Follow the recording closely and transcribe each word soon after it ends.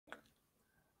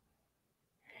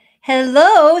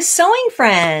Hello, sewing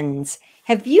friends.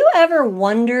 Have you ever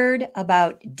wondered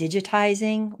about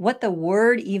digitizing, what the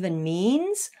word even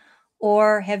means?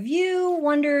 Or have you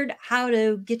wondered how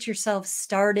to get yourself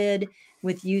started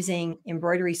with using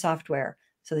embroidery software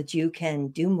so that you can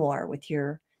do more with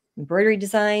your embroidery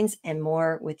designs and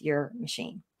more with your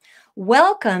machine?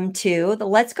 Welcome to the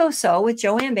Let's Go Sew with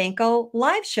Joanne Banco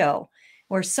live show,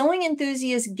 where sewing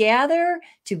enthusiasts gather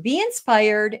to be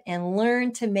inspired and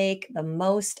learn to make the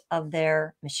most of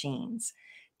their machines.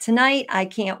 Tonight, I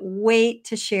can't wait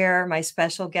to share my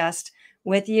special guest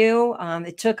with you.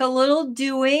 It took a little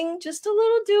doing, just a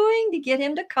little doing to get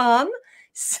him to come.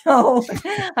 So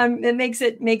it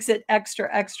makes it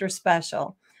extra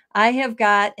special. I have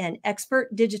got an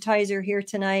expert digitizer here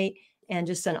tonight and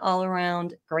just an all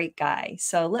around great guy.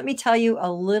 So let me tell you a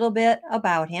little bit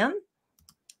about him.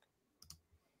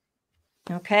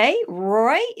 Okay,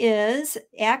 Roy is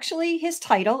actually, his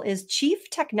title is Chief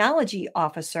Technology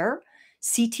Officer,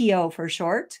 CTO for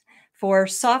short, for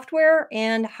software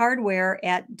and hardware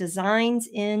at Designs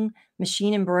in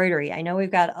Machine Embroidery. I know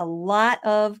we've got a lot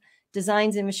of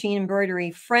Designs in Machine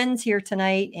Embroidery friends here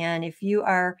tonight. And if you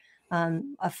are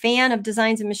a fan of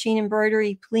Designs in Machine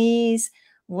Embroidery, please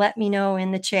let me know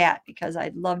in the chat because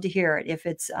I'd love to hear it. If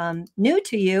it's new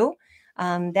to you,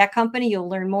 that company, you'll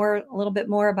learn a little bit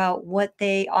more about what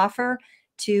they offer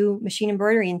to machine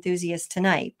embroidery enthusiasts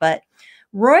tonight. But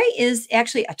Roy is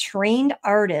actually a trained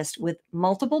artist with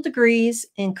multiple degrees,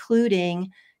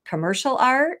 including commercial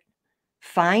art,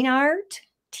 fine art,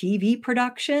 TV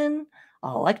production,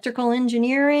 electrical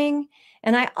engineering.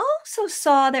 And I also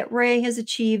saw that Ray has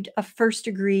achieved a first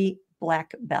degree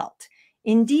black belt.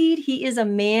 Indeed, he is a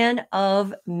man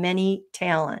of many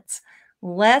talents.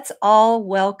 Let's all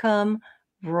welcome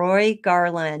Roy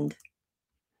Garland.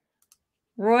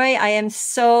 Roy, I am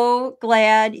so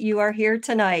glad you are here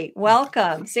tonight.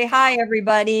 Welcome. Say hi,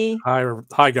 everybody.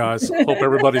 Hi guys. Hope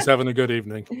everybody's having a good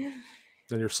evening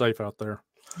and you're safe out there.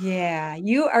 Yeah,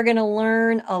 you are going to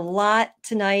learn a lot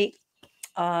tonight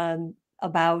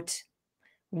about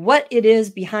what it is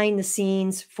behind the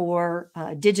scenes for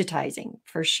digitizing,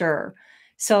 for sure.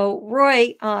 So,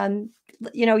 Roy,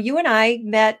 you and I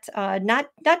met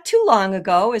not too long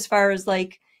ago, as far as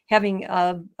like having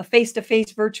a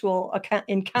face-to-face virtual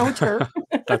encounter.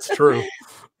 That's true.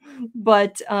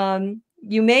 But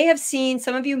you may have seen,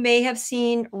 some of you may have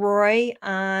seen Roy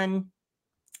on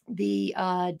the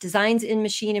Designs in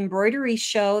Machine Embroidery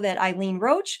show that Eileen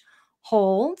Roach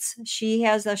holds. She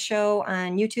has a show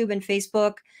on YouTube and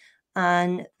Facebook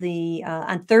on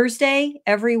Thursday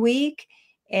every week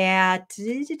at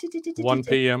 1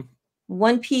 p.m.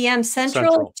 1 p.m.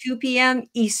 Central, 2 p.m.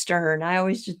 Eastern. I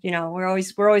always just, we're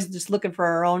always just looking for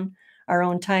our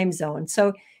own time zone.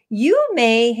 So you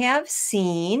may have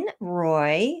seen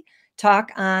Roy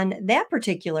talk on that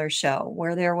particular show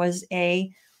where there was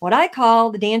what I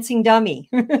call the dancing dummy,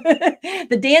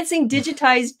 the dancing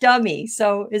digitized dummy.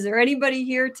 So is there anybody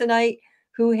here tonight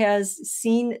who has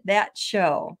seen that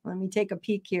show? Let me take a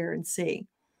peek here and see.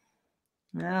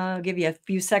 I'll give you a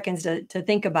few seconds to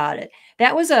think about it.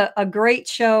 That was a great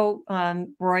show,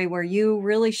 Roy, where you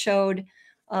really showed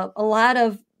a lot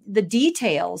of the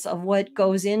details of what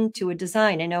goes into a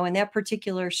design. I know in that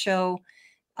particular show,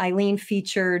 Eileen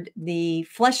featured the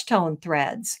flesh tone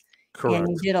threads. Correct. And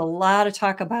you did a lot of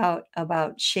talk about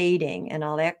shading and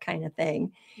all that kind of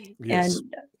thing. Yes.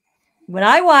 And when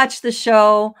I watched the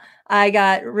show, I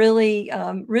got really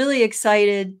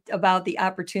excited about the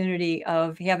opportunity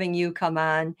of having you come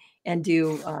on and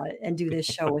do this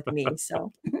show with me.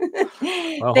 So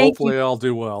Well, thank hopefully you. I'll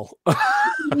do well.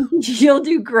 You'll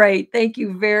do great. Thank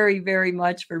you very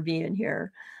much for being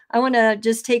here. I want to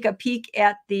just take a peek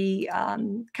at the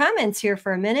comments here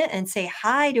for a minute and say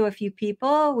hi to a few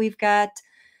people. We've got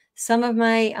some of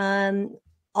my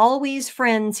always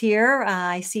friends here.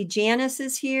 I see Janice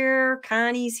is here,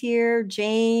 Connie's here,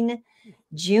 Jane.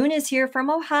 June is here from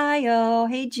Ohio.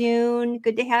 Hey, June,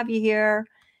 good to have you here.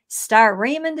 Star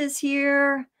Raymond is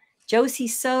here. Josie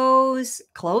Sews.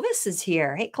 Clovis is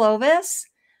here. Hey, Clovis.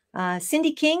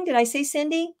 Cindy King, did I say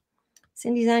Cindy?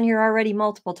 Cindy's on here already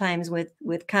multiple times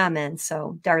with comments.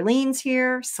 So Darlene's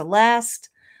here, Celeste,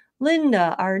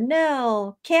 Linda,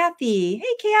 Arnell, Kathy.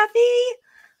 Hey, Kathy.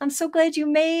 I'm so glad you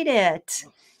made it.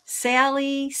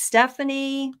 Sally,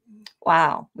 Stephanie.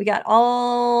 Wow, we got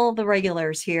all the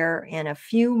regulars here and a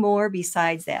few more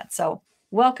besides that. So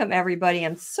welcome, everybody.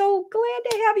 I'm so glad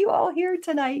to have you all here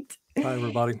tonight. Hi,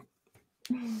 everybody.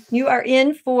 You are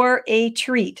in for a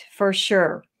treat for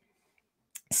sure.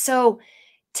 So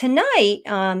tonight,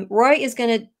 Roy is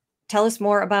going to tell us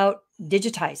more about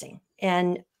digitizing.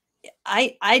 And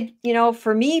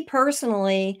for me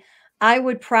personally, I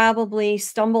would probably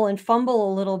stumble and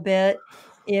fumble a little bit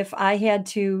if I had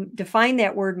to define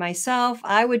that word myself.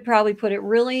 I would probably put it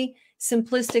really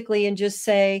simplistically and just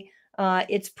say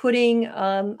it's putting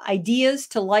ideas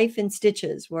to life in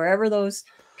stitches, wherever those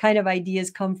kind of ideas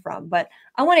come from. But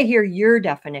I want to hear your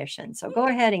definition. So go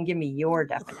ahead and give me your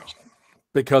definition.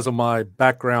 Because of my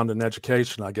background in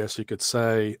education, I guess you could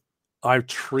say I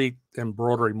treat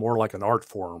embroidery more like an art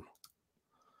form.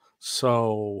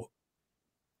 So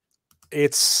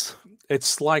it's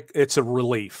like it's a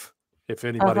relief. If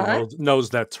anybody Uh-huh. knows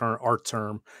that term, art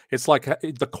term, it's like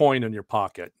the coin in your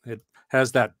pocket. It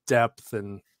has that depth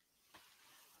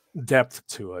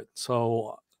to it.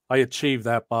 So I achieve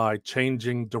that by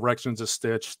changing directions of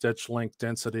stitch, stitch length,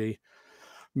 density,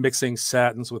 mixing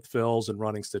satins with fills and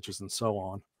running stitches and so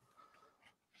on.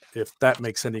 If that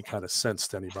makes any kind of sense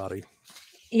to anybody.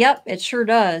 Yep, it sure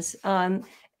does.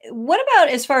 What about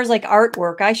as far as like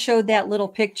artwork? I showed that little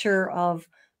picture of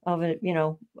a,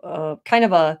 kind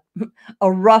of a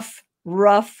a rough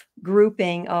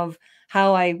grouping of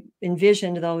how I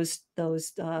envisioned those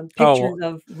pictures Oh,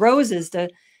 of roses to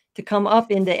come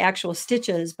up into actual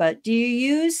stitches. But do you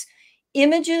use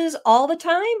images all the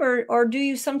time, or do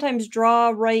you sometimes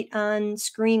draw right on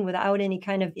screen without any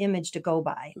kind of image to go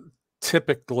by?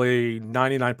 typically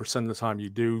 99% of the time you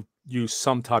do use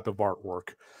some type of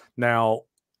artwork. Now,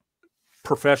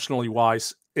 professionally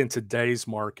wise, in today's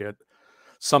market,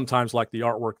 sometimes like the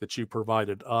artwork that you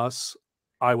provided us,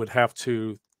 I would have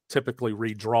to typically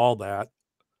redraw that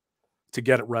to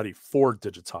get it ready for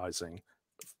digitizing.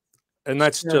 And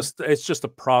Sure. it's just a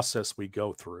process we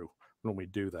go through when we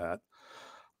do that.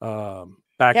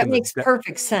 Back That in the makes day,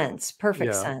 perfect sense.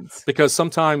 Perfect yeah, sense. because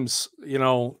sometimes,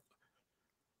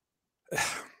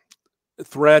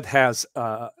 thread has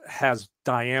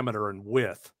diameter and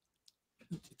width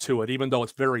to it, even though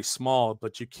it's very small,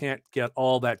 but you can't get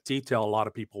all that detail a lot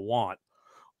of people want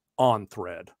on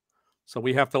thread. So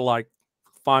we have to like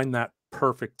find that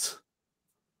perfect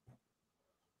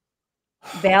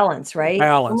Balance, right?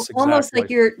 balance. Almost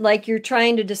Exactly. like you're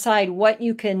trying to decide what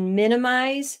you can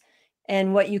minimize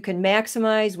and what you can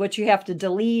maximize, what you have to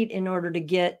delete in order to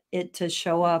get it to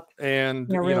show up And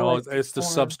in a realistic it's the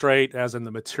form. substrate, as in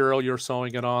the material you're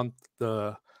sewing it on,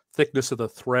 the thickness of the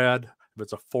thread, if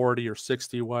it's a 40 or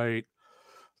 60 weight,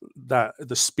 that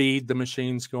the speed the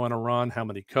machine's going to run, how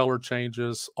many color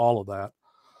changes, all of that.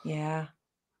 Yeah.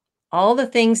 All the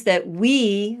things that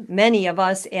many of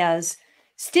us as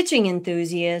stitching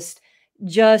enthusiasts,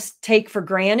 just take for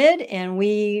granted, and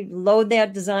we load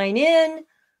that design in,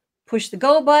 push the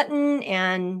go button,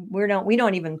 and we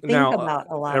don't even think Now, about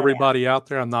a lot of that. everybody out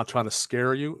there, I'm not trying to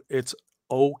scare you. It's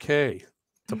okay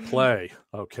to play,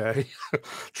 okay?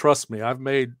 Trust me, I've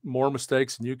made more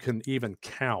mistakes than you can even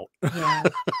count. Yeah,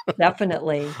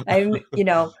 definitely. Maybe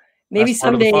That's part of the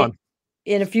someday fun.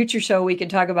 in a future show we can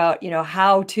talk about,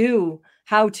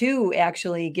 how to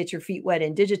actually get your feet wet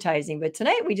in digitizing. But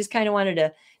tonight we just kind of wanted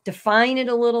to define it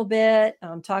a little bit,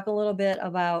 talk a little bit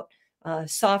about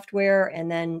software, and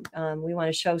then we want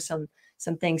to show some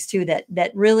things too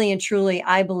that really and truly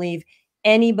I believe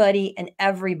anybody and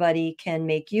everybody can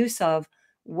make use of,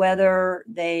 whether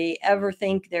they ever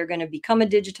think they're going to become a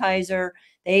digitizer.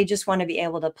 They just want to be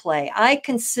able to play. I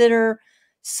consider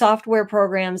software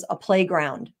programs a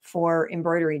playground for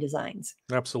embroidery designs.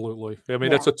 Absolutely. I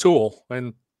mean, Yeah, it's a tool,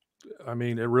 and I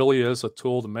mean, it really is a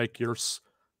tool to make yours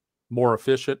more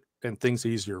efficient and things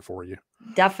easier for you.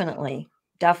 definitely,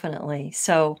 definitely.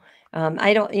 So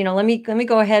I don't, let me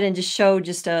go ahead and just show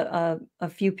just a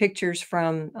few pictures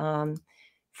from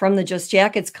the Just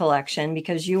Jackets collection,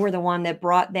 because you were the one that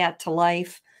brought that to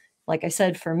life. Like I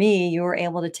said, for me, you were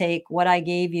able to take what I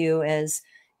gave you as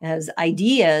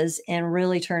ideas and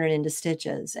really turn it into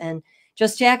stitches. And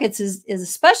Just Jackets is a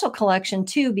special collection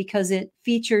too, because it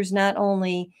features not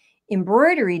only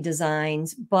embroidery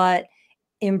designs, but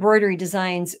embroidery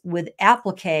designs with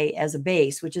applique as a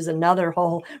base, which is another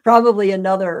whole, probably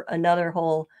another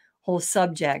whole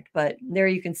subject. But there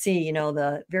you can see,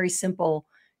 the very simple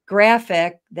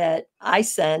graphic that I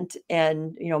sent,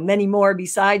 and many more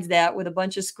besides that, with a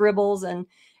bunch of scribbles and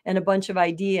a bunch of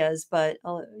ideas. But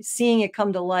seeing it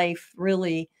come to life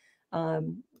really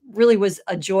was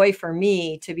a joy for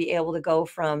me, to be able to go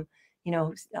from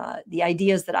the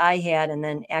ideas that I had, and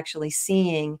then actually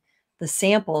seeing the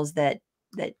samples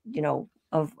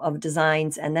of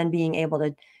designs, and then being able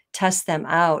to test them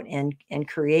out and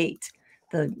create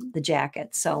the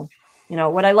jacket. So,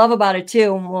 what I love about it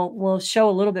too, and we'll show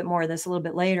a little bit more of this a little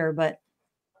bit later, but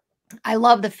I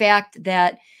love the fact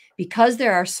that because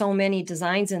there are so many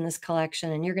designs in this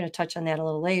collection, and you're going to touch on that a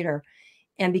little later,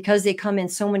 And because they come in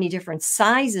so many different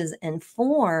sizes and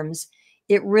forms,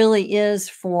 it really is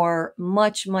for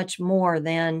much, much more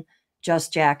than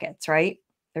just jackets, right?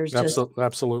 There's just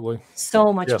Absolutely.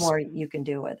 so much Yes. more you can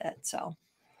do with it. So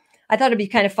I thought it'd be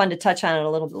kind of fun to touch on it a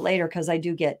little bit later, because I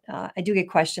do get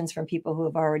questions from people who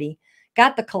have already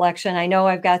got the collection. I know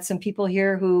I've got some people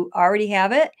here who already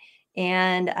have it,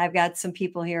 and I've got some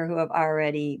people here who have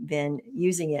already been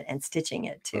using it and stitching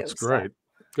it too. That's So great.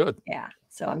 Good. yeah,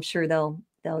 so I'm sure they'll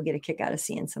get a kick out of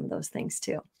seeing some of those things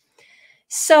too.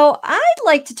 So I'd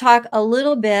like to talk a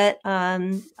little bit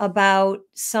about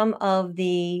some of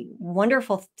the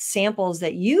wonderful samples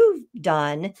that you've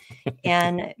done.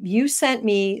 And you sent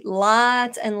me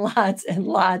lots and lots and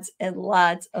lots and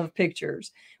lots of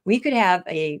pictures. We could have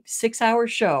a 6-hour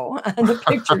show on the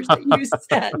pictures that you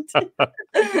sent.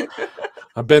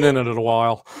 I've been in it a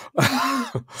while.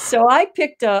 So I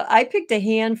picked a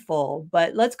handful,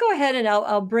 but let's go ahead and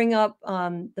I'll bring up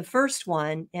the first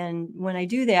one, and when I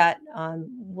do that,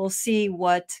 we'll see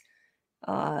what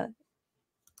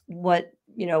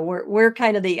where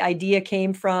kind of the idea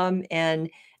came from, and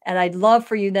I'd love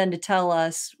for you then to tell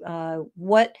us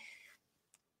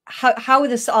how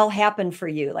this all happened for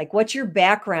you, like what your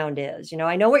background is.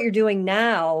 I know what you're doing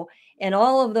now, and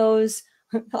all of those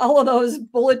all of those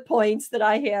bullet points that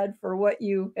I had for what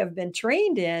you have been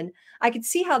trained in, I could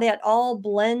see how that all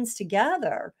blends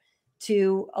together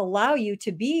to allow you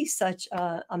to be such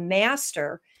a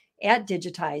master at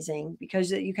digitizing, because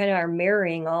you kind of are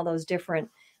marrying all those different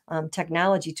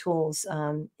technology tools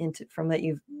into from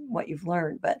what you've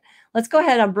learned. But let's go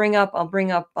ahead and I'll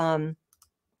bring up one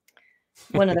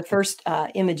of the first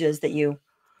images that you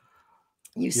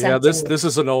Yeah, sent to me. this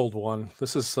is an old one.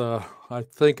 This is I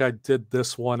think I did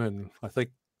this one in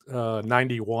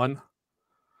 91.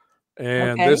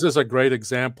 And Okay. this is a great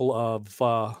example of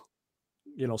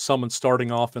someone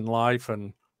starting off in life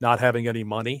and not having any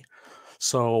money.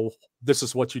 So this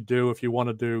is what you do if you want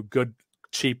to do good,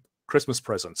 cheap Christmas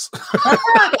presents.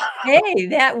 Hey,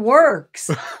 that works.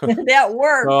 That So I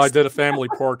works. did a family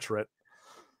portrait.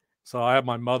 So I have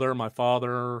my mother, my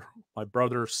father, my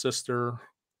brother, sister,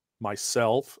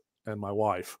 myself, and my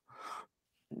wife.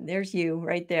 There's you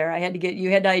right there. You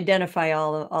had to identify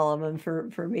all of them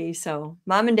for me. So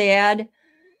mom and dad,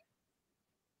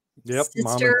 Yep,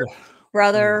 mom and sister, yeah,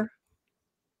 brother,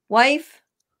 wife,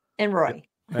 and yep, Roy.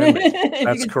 and me. If you That's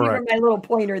can see from correct. my little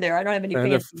pointer there, I don't have any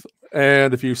And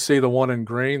fancy. if you see the one in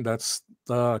green, that's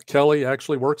Kelly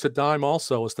actually works at Dime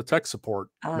also as the tech support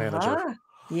manager. Uh-huh.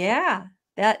 Yeah.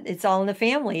 It's all in the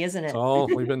family, isn't it? So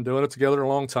we've been doing it together a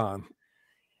long time.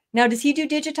 Now, does he do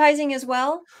digitizing as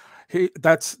well?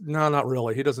 No, not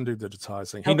really. He doesn't do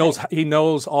digitizing. Okay. He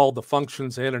knows all the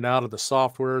functions in and out of the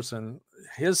softwares, and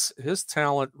his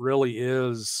talent really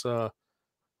is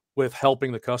with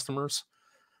helping the customers.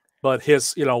 But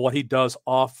what he does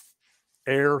off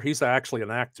air, he's actually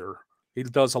an actor. He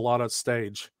does a lot of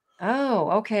stage. Oh,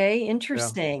 okay. Yeah.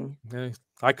 Interesting.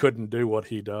 I couldn't do what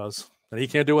he does, and he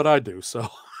can't do what I do. So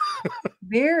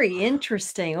Very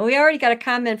interesting. Well, we already got a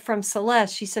comment from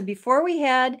Celeste. She said before we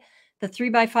had the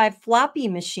 3x5 floppy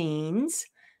machines,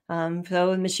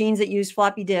 so machines that use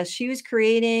floppy disks, she was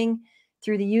creating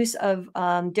through the use of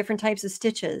different types of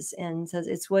stitches, and says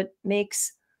it's what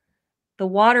makes the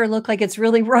water look like it's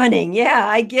really running. Yeah,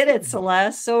 I get it,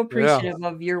 Celeste. So yeah, appreciative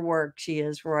of your work. She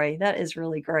is, Roy. That is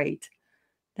really great.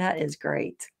 That is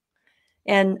great.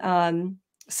 And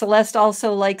Celeste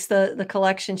also likes the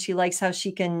collection. She likes how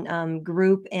she can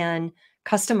group and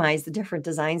customize the different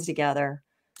designs together.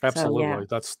 So yeah,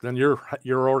 absolutely. Then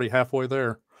you're already halfway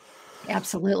there.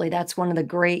 absolutely. That's one of the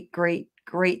great, great,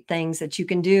 great things that you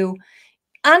can do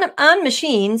on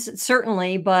machines,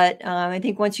 certainly. But I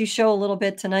think once you show a little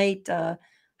bit tonight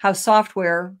how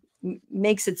software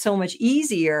makes it so much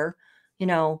easier,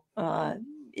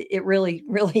 it really,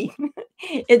 really,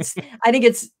 I think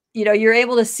it's, you're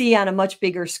able to see on a much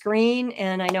bigger screen.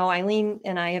 And I know Eileen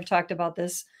and I have talked about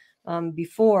this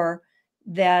before,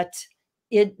 that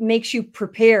it makes you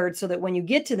prepared so that when you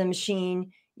get to the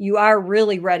machine, you are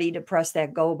really ready to press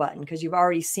that go button because you've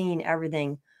already seen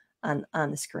everything on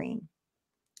the screen.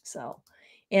 So,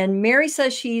 and Mary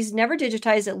says she's never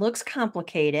digitized. It looks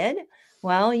complicated.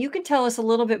 Well, you can tell us a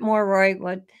little bit more, Roy,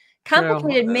 what Well,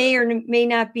 complicated may or may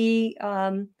not be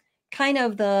kind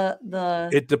of the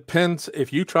it depends.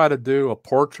 If you try to do a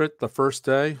portrait the first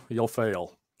day, you'll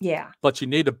fail. yeah. But you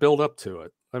need to build up to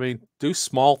it. I mean, do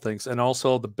small things, and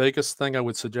also the biggest thing I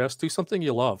would suggest: do something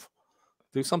you love.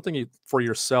 Do something for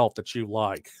yourself that you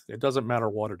like. It doesn't matter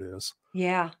what it is.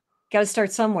 Yeah. Got to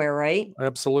start somewhere, right?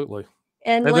 Absolutely.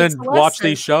 And And like then Celeste watch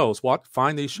these says, shows.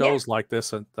 Find these yeah, shows like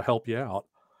this and to help you out.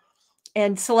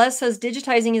 And Celeste says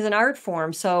digitizing is an art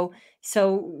form. So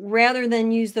rather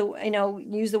than use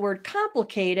the word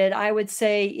complicated, I would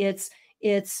say it's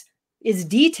it's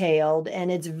detailed,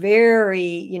 and it's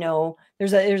very,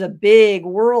 there's a big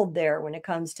world there when it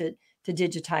comes to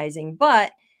digitizing.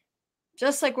 But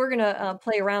just like we're going to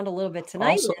play around a little bit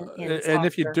tonight Also, in and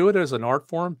if you software. do it as an art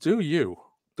form, do you.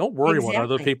 Don't worry what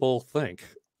other Exactly. people think.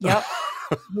 Yep.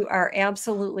 You are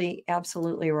absolutely,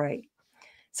 absolutely right.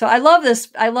 So I love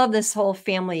this whole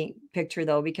family picture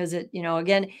though, because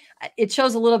again, it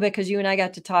shows a little bit, because you and I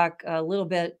got to talk a little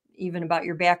bit even about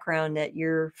your background, that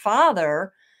your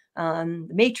father, the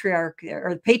matriarch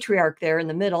or the patriarch there in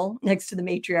the middle next to the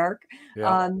matriarch,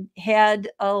 Yeah. had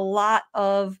a lot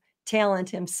of talent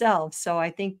himself. So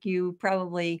I think you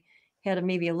probably had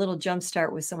maybe a little jump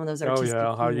start with some of those Oh, artistic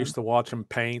yeah, I used genes. to watch him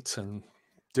paint and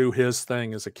do his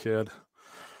thing as a kid.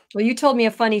 Well, you told me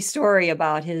a funny story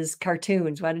about his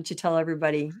cartoons. Why don't you tell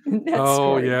everybody that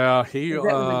Oh, story? yeah, 'Cause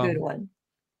that was a good one.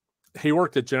 he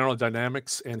worked at General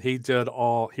Dynamics, and he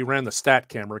ran the stat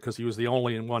camera because he was the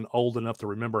only one old enough to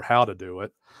remember how to do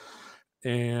it.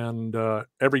 And,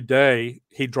 every day,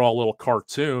 he'd draw a little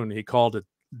cartoon, he called it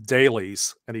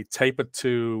dailies, and he'd tape it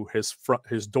to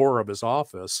his door of his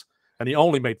office, and he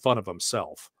only made fun of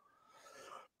himself.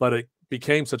 But it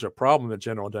became such a problem at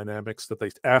General Dynamics that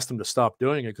they asked him to stop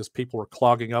doing it because people were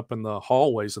clogging up in the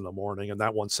hallways in the morning in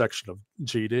that one section of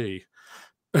GD.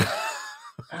 It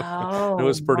Oh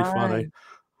was pretty funny. my,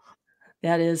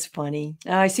 that is funny.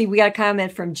 I see we got a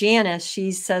comment from Janice.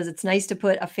 She says it's nice to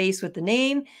put a face with the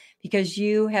name, because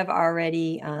you have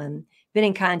already been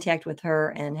in contact with her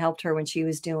and helped her when she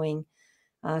was doing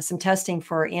some testing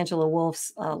for Angela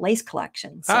Wolf's lace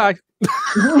collection. So Hi.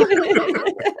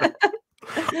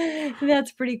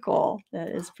 that's pretty cool. That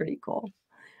is pretty cool.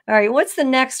 All right, what's the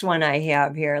next one I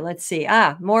have here? Let's see.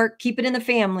 More keep it in the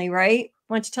family, right?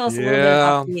 Why don't you tell us a little bit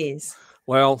about Yeah. these?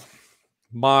 Well,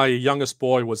 my youngest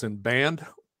boy was in band,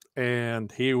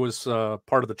 and he was,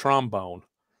 part of the trombone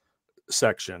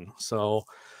section, so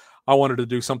I wanted to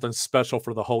do something special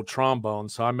for the whole trombone,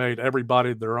 so I made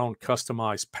everybody their own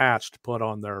customized patch to put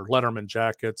on their Letterman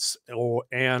jackets,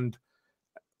 and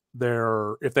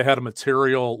if they had a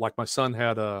material, like my son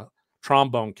had a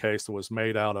trombone case that was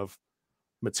made out of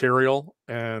material,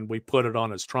 and we put it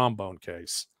on his trombone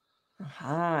case.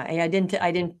 I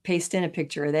didn't paste in a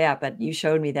picture of that, but you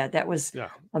showed me that. That was Yeah,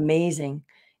 amazing.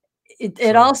 It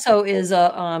so also is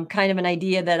a kind of an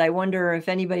idea that I wonder if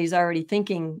anybody's already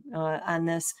thinking on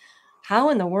this. How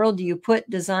in the world do you put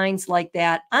designs like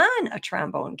that on a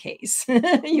trombone case?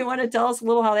 You want to tell us a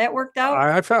little how that worked out?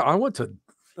 I went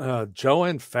to,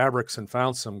 Jo-Ann Fabrics and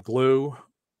found some glue.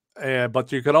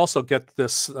 But you could also get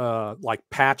this, like,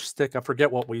 patch stick. I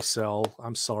forget what we sell.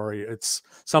 I'm sorry. It's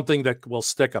something that will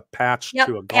stick a patch Yep,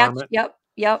 to a patch. garment Yep,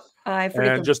 yep. I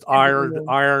forget the and just chemical name.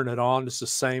 iron it on. It's the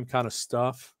same kind of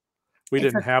stuff. We It's a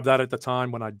didn't have that at the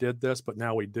time when I did this, but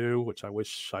now we do, which I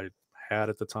wish I had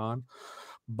at the time.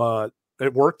 But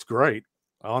it worked great,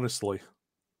 honestly.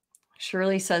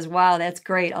 Shirley says, "Wow, that's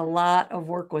great. A lot of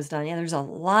work was done." Yeah, there's a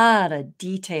lot of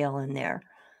detail in there.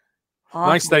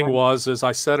 Nice Awful thing lot. is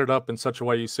I set it up in such a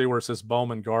way, you see where it says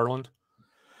Bowman Garland?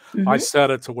 I Mhm.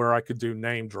 set it to where I could do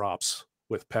name drops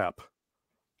with Pep.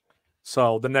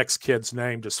 So the next kid's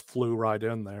name just flew right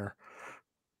in there.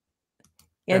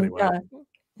 And,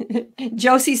 Anyway,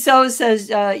 Josie So says,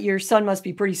 "Your son must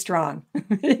be pretty strong.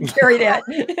 Carry that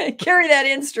carry that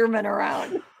instrument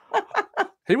around."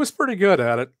 he was pretty good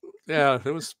at it. Yeah,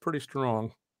 it was pretty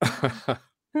strong.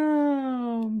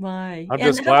 Oh my. I'm And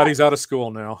just how glad about he's out of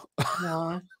school now.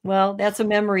 aw, well, that's a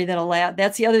memory that'll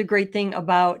that's the other great thing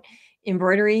about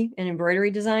embroidery and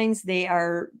embroidery designs. They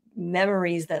are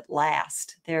memories that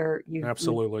last.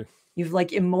 Absolutely. You've,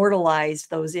 like, immortalized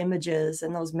those images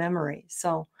and those memories.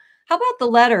 So, how about the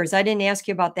letters? I didn't ask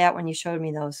you about that when you showed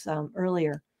me those,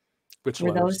 earlier. Which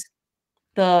Were letters? those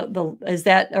are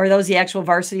those the actual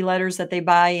varsity letters that they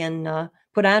buy and,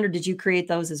 put on, or did you create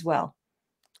those as well?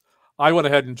 I went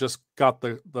ahead and just got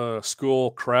the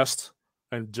school crest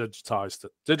and digitized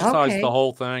it. Digitized the Okay.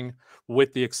 whole thing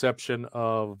with the exception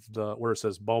of the where it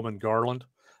says Bowman Garland.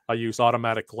 I use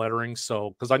automatic lettering, so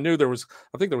because I think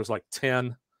there was like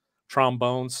 10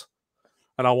 trombones,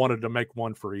 and I wanted to make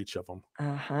one for each of them.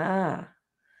 Uh-huh.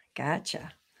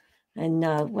 Gotcha. And,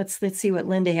 let's see what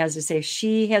Linda has to say.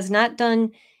 She has not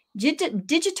done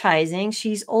digitizing.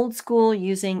 She's old school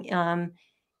using,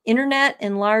 internet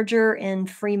enlarger and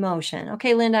free motion.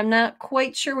 Okay, Linda, I'm not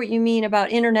quite sure what you mean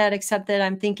about internet, except that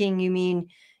I'm thinking you mean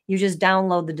you just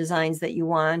download the designs that you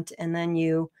want and then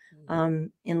you,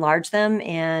 enlarge them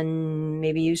and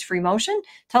maybe use free motion?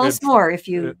 Tell us It more if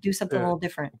you it do something a it little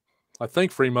different. I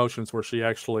think free motions where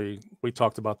we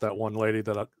talked about that one lady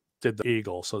that did the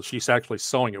eagle. So she's actually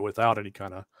sewing it without any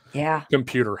kind of Yeah.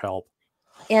 computer help.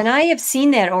 And I have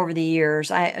seen that over the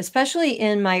years. Especially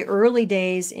in my early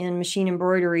days in machine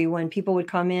embroidery, when people would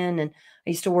come in, and I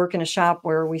used to work in a shop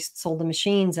where we sold the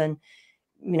machines, and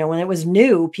when it was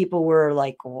new, people were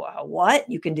like, what?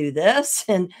 You can do this?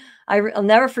 And I'll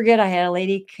never forget, I had a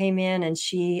lady came in and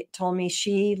she told me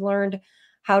she learned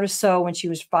how to sew when she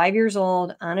was 5 years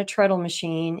old on a treadle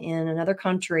machine in another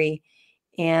country.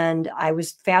 And I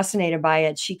was fascinated by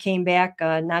it. She came back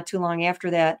not too long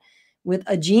after that with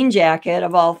a jean jacket,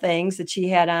 of all things, that she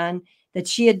had on, that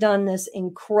she had done this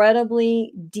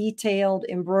incredibly detailed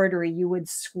embroidery you would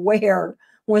swear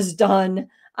was done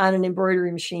on an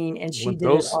embroidery machine, and she With did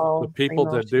it the all free people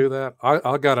that motion. do that,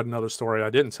 I got another story I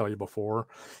didn't tell you before.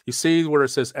 You see where it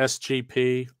says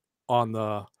SGP on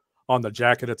the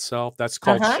jacket itself?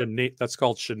 Uh-huh. That's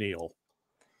called chenille.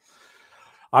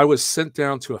 I was sent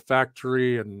down to a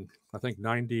factory in, I think,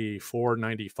 94,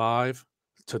 95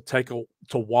 to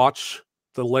watch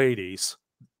the ladies,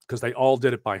 because they all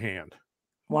did it by hand.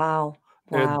 Wow.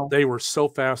 And Wow. they were so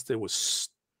fast, it was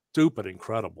stupid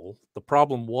incredible. The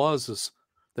problem is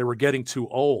they were getting too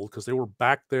old because they were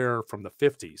back there from the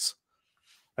 50s,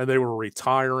 and they were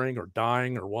retiring or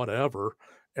dying or whatever.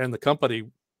 And the company,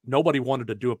 nobody wanted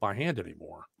to do it by hand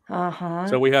anymore. Uh-huh.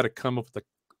 So we had to come up with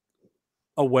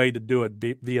a way to do it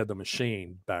via the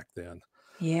machine back then.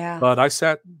 Yeah. But I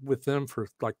sat with them for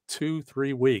like 2,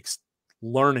 3 weeks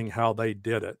learning how they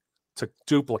did it to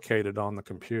duplicate it on the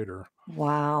computer.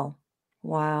 Wow.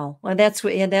 Wow. Well, that's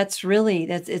what, yeah, that's really,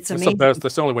 it's That's the best. amazing.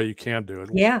 That's the only way you can do it.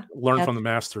 Yeah. Learn from That's the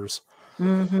masters.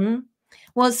 mhm.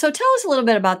 Well, so tell us a little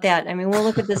bit about that. I mean, we'll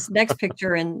look at this next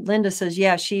picture, and Linda says,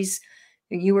 "Yeah,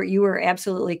 you were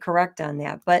absolutely correct on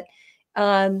that." But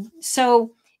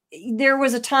so there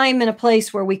was a time and a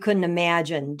place where we couldn't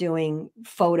imagine doing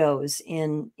photos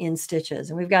in stitches,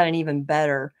 and we've got an even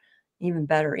better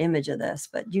image of this.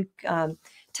 But you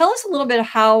tell us a little bit of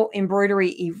how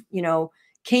embroidery,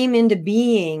 came into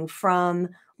being from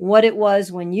what it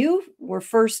was when you were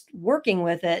first working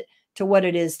with it to what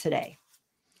it is today.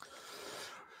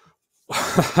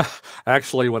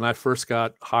 Actually, when I first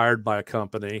got hired by a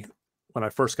company, when I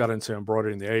first got into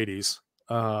embroidery in the 80s,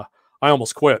 I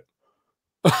almost quit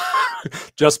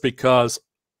just because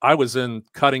I was in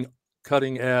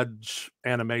cutting edge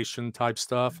animation type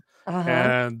stuff, Uh-huh.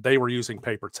 and they were using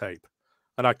paper tape,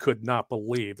 and I could not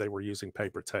believe they were using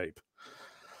paper tape.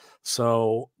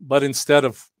 So, but instead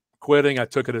of quitting, I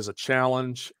took it as a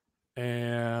challenge,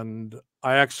 and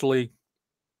I actually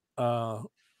uh,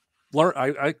 learned.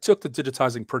 I took the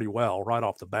digitizing pretty well right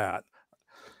off the bat,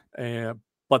 and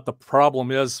but the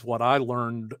problem is, what I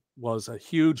learned was a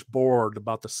huge board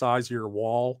about the size of your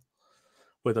wall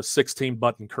with a 16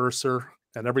 button cursor,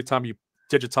 and every time you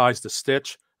digitized a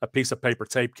stitch, a piece of paper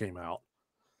tape came out.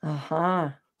 Uh-huh.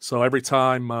 So every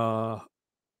time,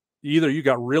 either you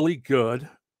got really good,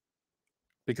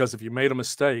 because if you made a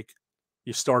mistake,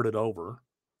 you started over,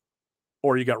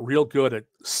 or you got real good at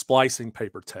splicing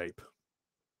paper tape.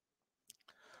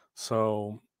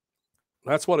 So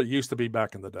that's what it used to be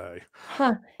back in the day.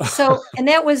 Huh. So, and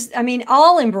that was, I mean,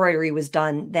 all embroidery was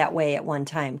done that way at one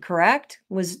time, correct?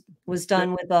 Was Th-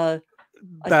 done with a,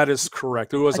 that is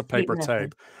correct. It was a a tape paper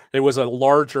method. tape. It was a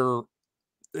larger,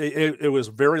 it was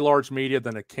very large media.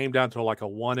 Then it came down to like a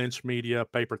 1 inch media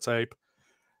paper tape.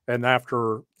 And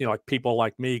after, like people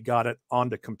like me got it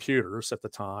onto computers at the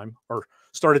time, or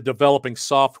started developing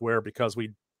software because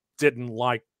we didn't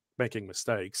like making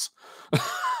mistakes.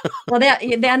 Well,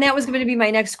 and that was going to be my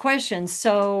next question.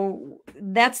 So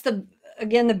that's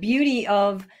again, the beauty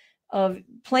of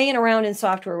playing around in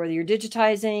software, whether you're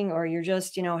digitizing or you're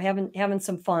just, having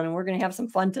some fun, and we're going to have some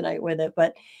fun tonight with it.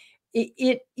 But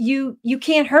you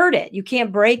can't hurt it. You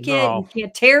can't break it. You No,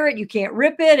 can't tear it. You can't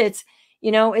rip it.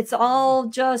 It's all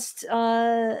just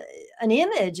an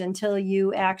image until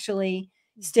you actually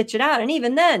stitch it out. And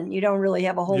even then, you don't really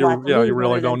have a whole lot to you lose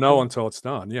really other than don't know some until it's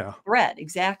done. Yeah. thread.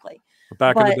 Exactly.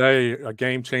 Back in the But day, a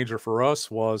game changer for us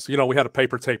was, we had a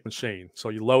paper tape machine. So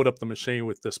you load up the machine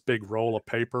with this big roll of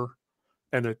paper,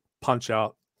 and it punch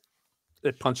out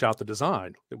the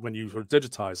design when you were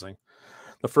digitizing.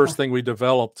 The uh, first thing we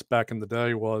developed back in the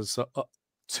day was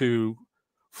to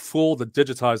fool the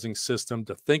digitizing system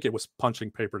to think it was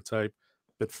punching paper tape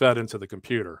that fed into the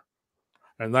computer,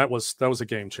 and that was a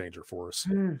game changer for us.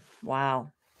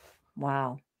 wow.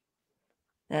 Wow.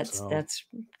 That's So that's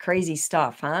crazy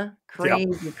stuff, huh? yeah.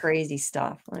 Crazy, crazy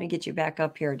stuff. Let me get you back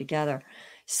up here together.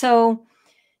 So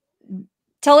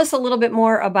tell us a little bit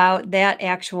more about that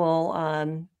actual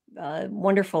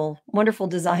wonderful, wonderful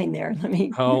design there. Let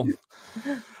me Oh,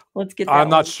 let's get I'm that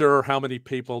not one. sure how many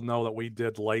people know that we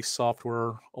did lace software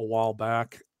a while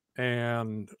back,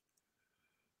 and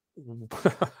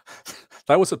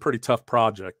that was a pretty tough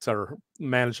project, or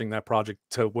managing that project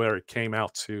to where it came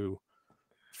out to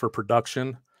for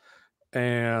production.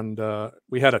 And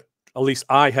we had at least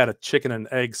I had a chicken and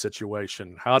egg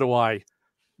situation. How do I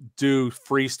do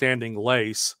freestanding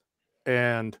lace,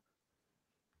 and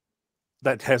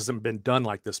that hasn't been done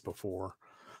like this before?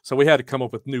 So we had to come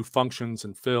up with new functions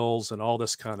and fills and all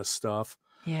this kind of stuff.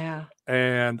 Yeah.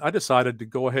 And I decided to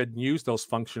go ahead and use those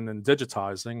function in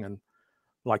digitizing. And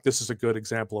like, this is a good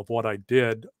example of what I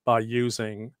did by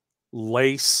using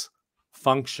lace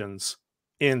functions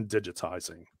in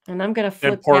digitizing And I'm gonna and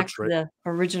flip back to portrait. the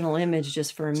original image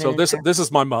just for a So minute this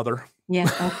is my mother. Yeah,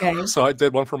 okay. So I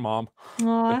did one for mom.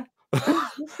 Aw.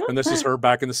 And this is her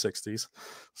back in the 60s.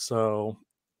 So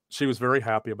she was very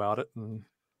happy about it, and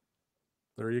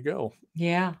there you go.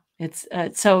 Yeah, it's,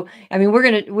 so, I mean,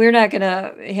 we're not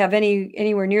gonna have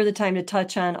anywhere near the time to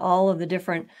touch on all of the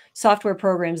different software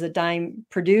programs that Dime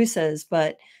produces,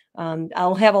 but,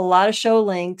 I'll have a lot of show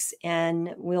links,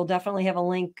 and we'll definitely have a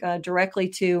link, directly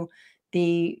to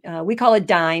we call it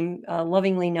Dime,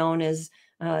 lovingly known as,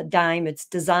 Dime. It's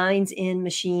Designs in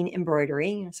Machine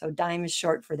Embroidery, so Dime is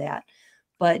short for that.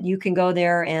 But you can go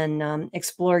there and,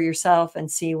 explore yourself and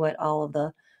see what all of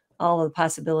the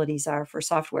possibilities are for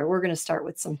software. We're going to start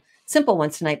with some simple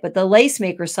ones tonight, but the lace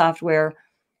maker software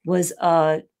was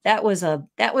that was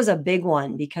a big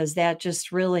one because that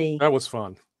just really, That was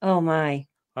fun. oh my.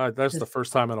 That's the Just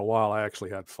first time in a while I actually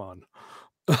had fun.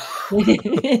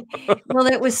 well,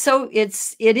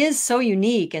 it is so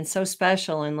unique and so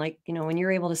special, and like, when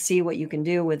you're able to see what you can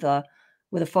do with a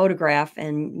photograph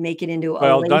and make it into a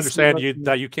Well, to lacy understand looking.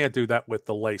 that you can't do that with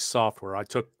the lace software.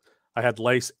 I had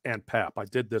lace and PAP. I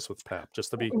did this with PAP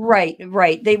Right,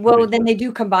 right. They just to be well, then they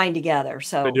do combine together. they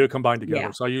So do combine together.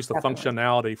 yeah, So I use the definitely.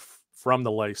 functionality from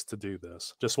the lace to do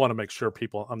this. Just want to make sure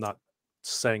I'm not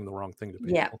saying the wrong thing to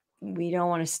Yeah, people. we don't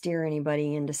wanna steer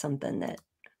anybody into something that,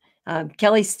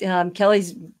 Kelly's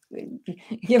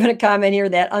giving a comment here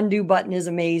that undo button is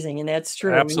amazing, and that's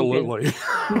true. We need to Absolutely.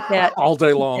 keep that All day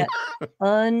keep long. that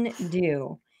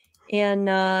undo. And,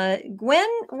 Gwen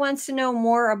wants to know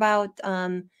more about,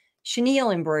 chenille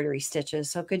embroidery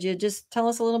stitches. So could you just tell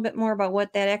us a little bit more about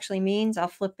what that actually means? I'll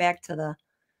flip back to the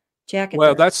jacket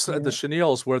Well, there that's for a the minute.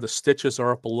 chenille is where the stitches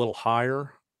are up a little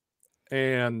higher.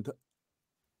 And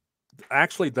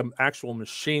actually, the actual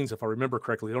machines, if I remember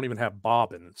correctly, they don't even have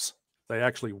bobbins. They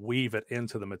actually weave it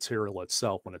into the material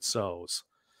itself when it sews.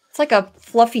 It's like a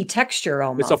fluffy texture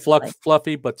It's a almost, like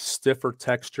fluffy but stiffer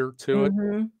texture to it.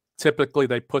 mhm. Typically,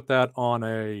 they put that on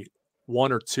a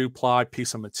 1 or 2 ply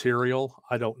piece of material.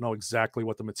 I don't know exactly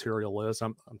what the material is.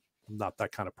 I'm not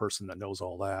that kind of person that knows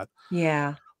all that.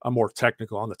 Yeah. I'm more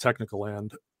technical on the technical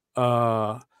end.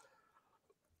 Uh,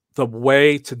 the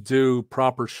way to do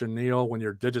proper chenille when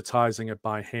you're digitizing it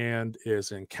by hand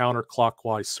is in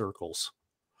counterclockwise circles.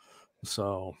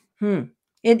 So Hmm.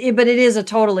 But it is a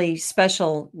totally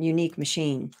special, unique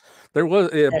machine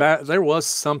that there was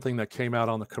something that came out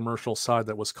on the commercial side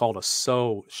that was called a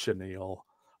sew chenille.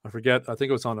 I forget. I think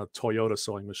it was on a Toyota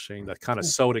sewing machine that kind of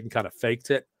sewed it and kind of faked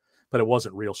it, but it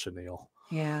wasn't real chenille.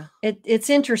 yeah. It's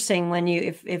interesting when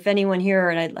if anyone here,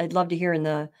 and I'd love to hear in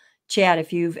the chat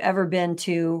if you've ever been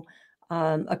to,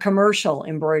 a commercial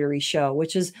embroidery show,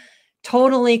 which is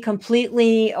totally,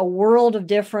 completely a world of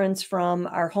difference from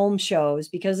our home shows,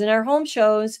 because in our home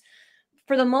shows,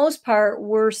 for the most part,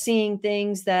 we're seeing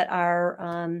things that are,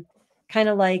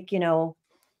 kinda like,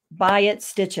 buy it,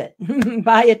 stitch it.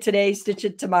 Buy it today, stitch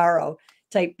it tomorrow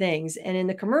type things. And in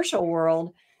the commercial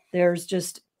world, there's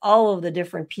just all of the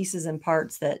different pieces and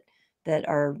parts that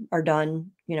are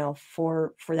done,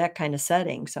 for that kind of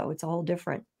setting. So it's a whole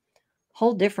different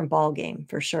ball game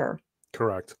for sure.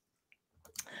 Correct.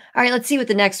 All right, let's see what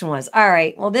the next one was. All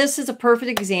right. Well, this is a perfect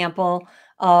example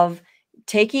of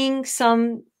taking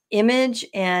some image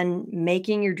and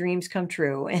making your dreams come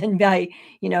true and by,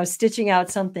 stitching out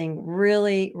something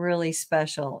really, really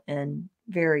special and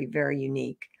very, very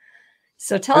unique.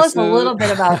 So tell This us a is little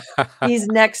bit about these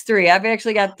next three. I've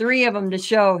actually got three of them to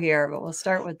show here, but we'll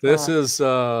start with this is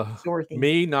Dorothy.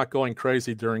 me not going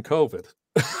crazy during COVID.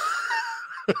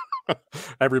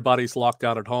 Everybody's locked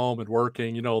out at home and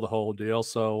working, the whole deal.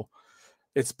 So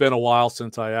it's been a while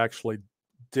since I actually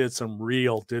did some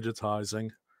real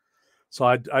digitizing. So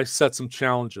I set some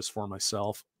challenges for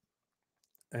myself.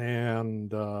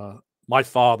 And my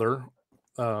father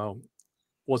uh,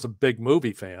 was a big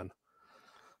movie fan.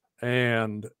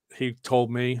 and he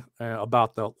told me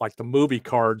about the movie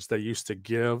cards they used to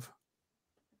give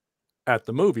at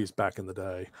the movies back in the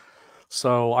day.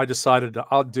 So I decided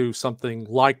I'll do something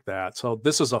like that. So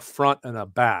this is a front and a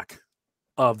back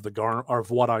of the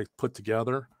of what I put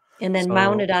together. And then So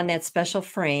mounted on that special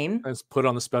frame. it's put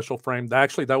on the special frame.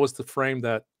 Actually, that was the frame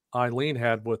that Eileen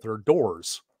had with her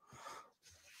doors.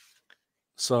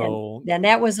 And So then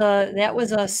that was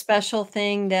a special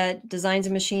thing that Designs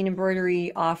and Machine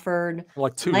Embroidery offered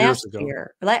like 2 years last ago.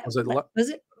 year. Was it? Was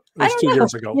it? It I was 2 don't know.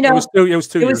 years ago. It was it was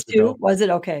 2 It was years 2? ago. Was it?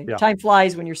 Okay. Yeah. Time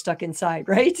flies when you're stuck inside,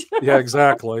 right? Yeah,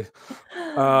 exactly.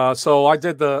 So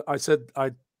I said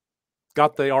I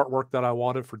got the artwork that I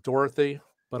wanted for Dorothy,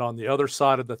 but on the other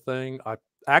side of the thing, I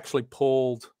actually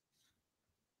pulled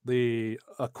a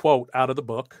quote out of the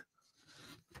book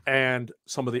and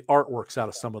some of the artworks out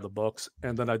of some of the books,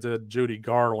 and then I did Judy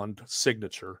Garland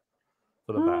signature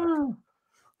for the back, Oh,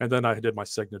 and then I did my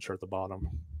signature at the bottom.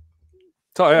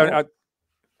 So well,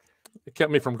 it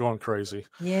kept me from going crazy,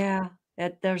 yeah.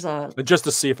 There's a and just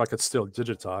to see if I could still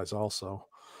digitize also.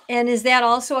 And is that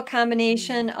also a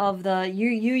combination of you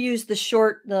use the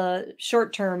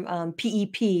short term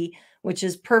PEP, which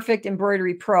is Perfect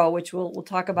Embroidery Pro, which we'll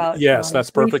talk about Yes, that's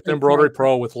Perfect briefly tonight. Embroidery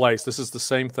Pro with lace. This is the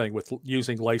same thing with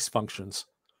using lace functions.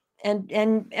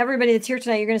 And everybody that's here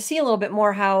tonight, you're going to see a little bit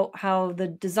more how the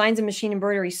Designs and Machine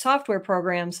Embroidery software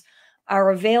programs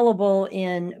are available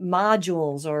in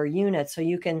modules or units. So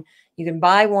you can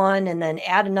buy one and then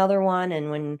add another one,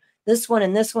 and when this one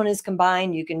and this one is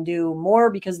combined, you can do more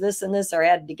because this and this are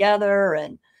added together.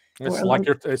 And It's like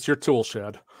it's your tool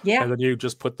shed. yeah. And then you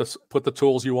just put the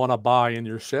tools you want to buy in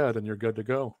your shed, and you're good to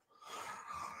go.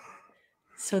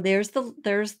 So there's the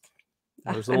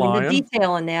I mean, the lion.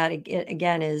 detail in that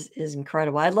again is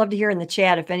incredible. I'd love to hear in the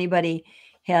chat if anybody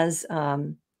has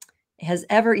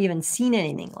ever even seen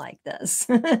anything like this.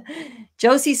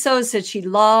 Josie So said she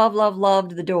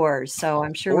loved the doors. So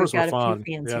I'm sure we've Doors were got a few fun.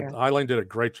 fans Yeah, here. Eileen did a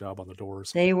great job on the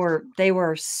doors. They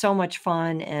were so much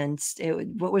fun, and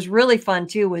what was really fun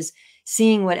too was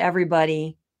seeing what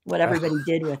everybody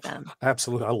did with them.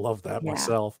 Absolutely, I love that Yeah.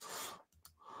 myself.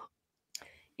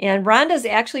 And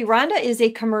Rhonda is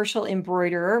a commercial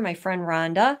embroiderer. My friend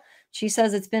Rhonda, she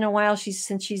says it's been a while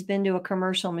since she's been to a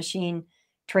commercial machine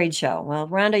trade show. Well,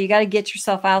 Rhonda, you got to get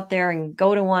yourself out there and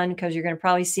go to one, because you're going to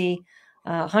probably see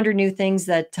 100 new things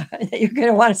that, that you're going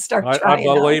to want to start trying.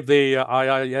 I believe the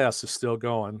IIS is still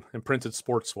going, Imprinted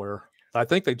Sportswear. I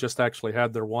think they just actually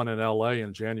had their one in LA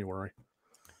in January.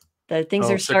 The things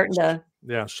are starting to.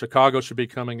 Yeah, Chicago should be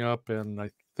coming up, and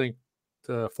I think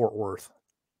Fort Worth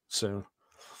soon,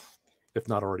 if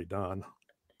not already done.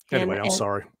 Anyway, I'm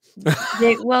sorry.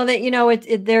 There's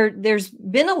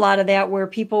been a lot of that where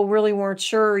people really weren't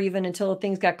sure even until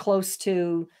things got close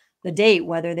to the date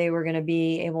whether they were going to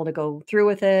be able to go through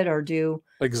with it or do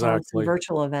some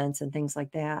virtual events and things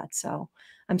like that. So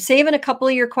I'm saving a couple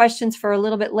of your questions for a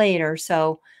little bit later.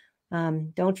 So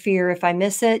don't fear if I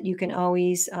miss it. You can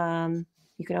always come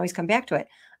back to it.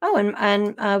 Oh, and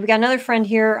we got another friend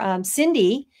here,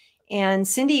 Cindy, and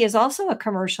Cindy is also a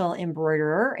commercial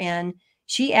embroiderer, and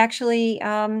she actually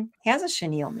has a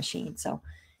chenille machine. So,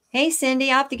 hey,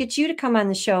 Cindy, I'll have to get you to come on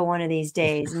the show one of these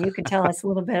days, and you can tell us a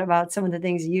little bit about some of the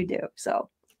things you do. So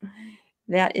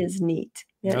that is neat.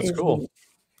 That's cool. Neat.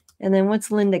 And then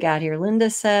what's Linda got here? Linda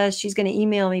says she's going to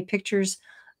email me pictures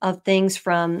of things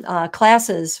from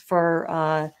classes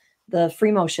for the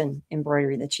free motion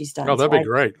embroidery that she's done. Oh, that'd be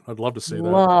great. I'd love to see that.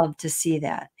 Love to see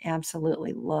that.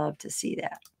 Absolutely love to see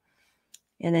that.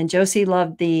 And then Josie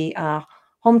loved the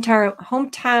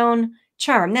hometown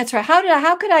charm. That's right.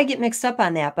 How could I get mixed up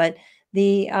on that? But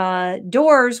the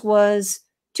doors was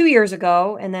 2 years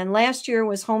ago, and then last year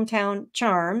was hometown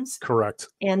charms. Correct.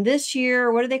 And this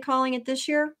year, what are they calling it this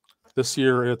year? This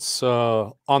year it's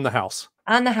on the house.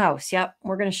 On the house. Yep.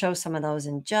 We're going to show some of those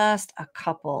in just a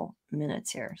couple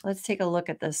minutes here. So let's take a look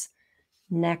at this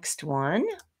next one.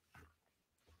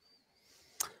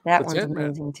 That's one's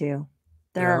amazing too.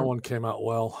 That one came out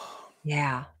well.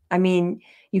 Yeah. I mean,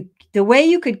 the way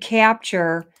you could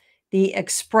capture the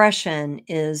expression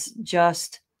is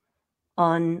just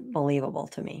unbelievable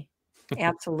to me.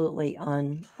 Absolutely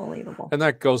unbelievable. And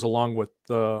that goes along with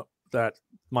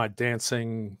my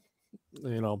dancing,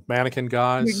 mannequin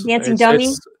guys. Dancing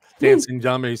dummy? Dancing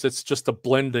dummies. It's just a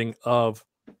blending of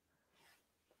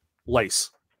lace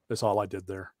is all I did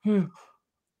there.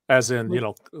 As in,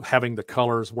 having the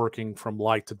colors working from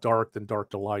light to dark, then dark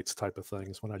to lights type of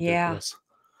things when I did this.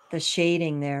 The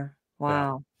shading there.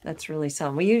 Wow. Yeah. That's really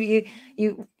something.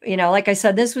 Well, like I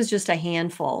said, this was just a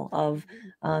handful of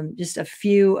just a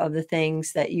few of the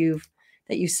things that you've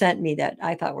that you sent me that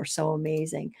I thought were so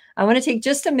amazing. I want to take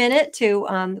just a minute to,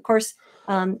 of course,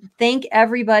 thank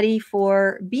everybody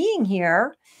for being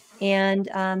here. And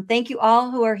thank you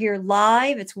all who are here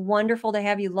live. It's wonderful to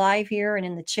have you live here and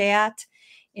in the chat.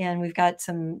 And we've got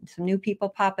some new people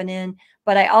popping in.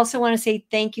 But I also want to say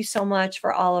thank you so much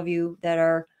for all of you that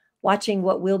are watching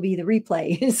what will be the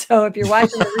replay. So if you're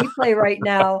watching the replay right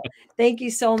now, thank you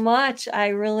so much. I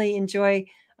really enjoy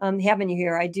having you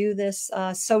here. I do this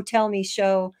So Tell Me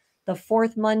show the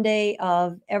fourth Monday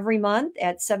of every month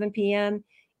at 7 p.m.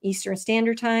 Eastern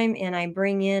Standard Time, and I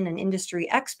bring in an industry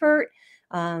expert.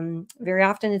 Very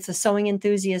often it's a sewing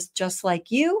enthusiast just like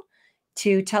you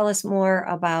to tell us more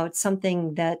about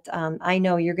something that I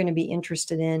know you're going to be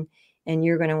interested in and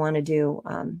you're going to want to do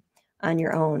on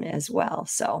your own as well.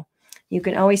 So you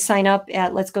can always sign up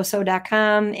at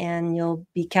letsgosew.com and you'll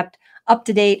be kept up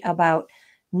to date about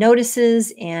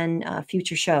notices and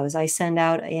future shows. I send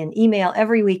out an email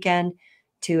every weekend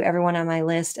to everyone on my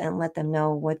list and let them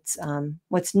know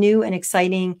what's new and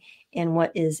exciting and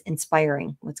what is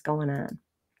inspiring, what's going on.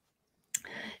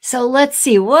 So let's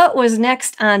see what was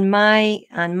next on my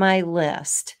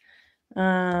list.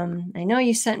 I know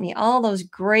you sent me all those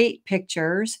great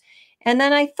pictures. And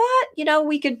then I thought,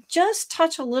 we could just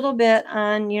touch a little bit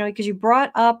on, because you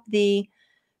brought up the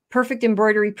Perfect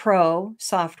Embroidery Pro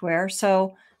software.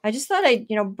 So I just thought I'd,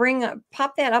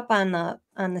 pop that up on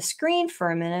the screen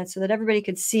for a minute so that everybody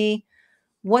could see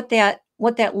what that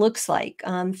looks like.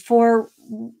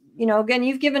 Again,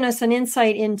 you've given us an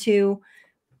insight into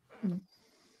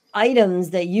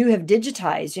items that you have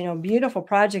digitized, beautiful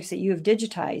projects that you have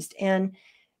digitized. And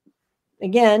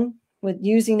again, with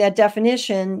using that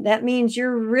definition, that means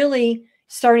you're really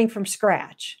starting from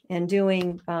scratch and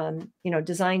doing,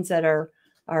 designs that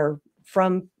are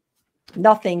from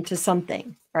nothing to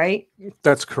something, right?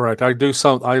 That's correct. I do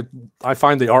I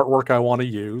find the artwork I want to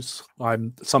use.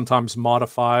 I'm sometimes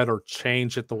modify it or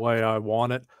change it the way I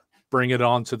want it, bring it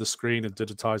onto the screen and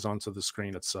digitize onto the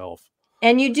screen itself.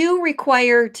 And you do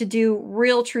require to do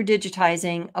real true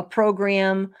digitizing, a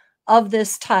program of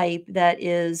this type that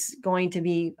is going to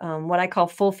be what I call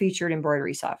full-featured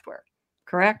embroidery software,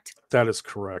 correct? That is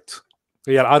correct.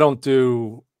 Yeah, I don't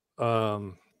do,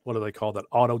 what do they call that?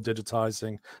 Auto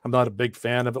digitizing. I'm not a big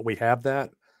fan of it. We have that.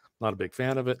 Not a big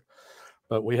fan of it.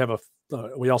 But we have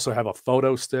we also have a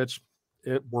photo stitch.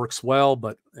 It works well,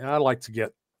 but I like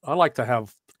to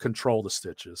have control of the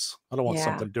stitches. I don't want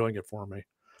something doing it for me.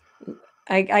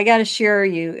 I got to share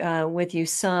with you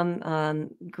some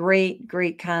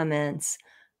great comments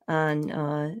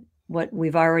on what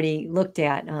we've already looked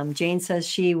at. Jane says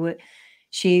she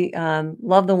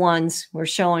loved the ones we're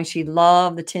showing. She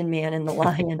loved the Tin Man and the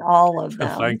Lion, all of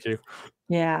them. Thank you.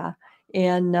 Yeah.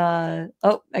 And I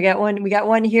got one. We got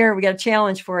one here. We got a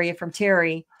challenge for you from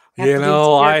Terry.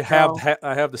 I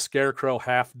have the Scarecrow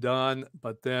half done,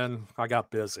 but then I got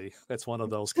busy. That's one of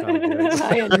those kind of gigs.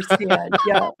 I understand.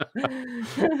 Yeah.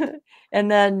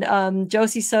 And then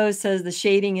Josie So says the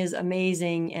shading is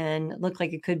amazing and looked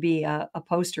like it could be a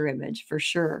poster image for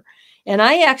sure. And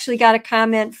I actually got a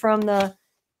comment from the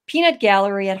Peanut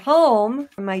Gallery at home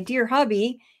from my dear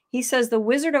hubby. He says the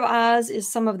Wizard of Oz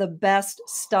is some of the best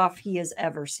stuff he has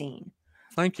ever seen.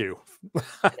 Thank you.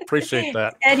 I appreciate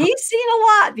that. And he's seen a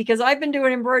lot because I've been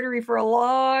doing embroidery for a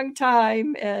long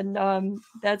time. And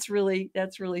that's really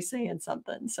saying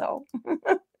something. So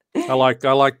I like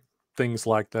things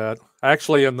like that.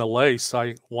 Actually, in the lace,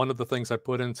 one of the things I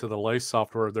put into the lace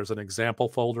software, there's an example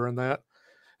folder in that.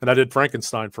 And I did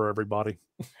Frankenstein for everybody.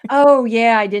 Oh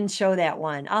yeah, I didn't show that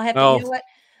one. I'll have to, Oh. you know what?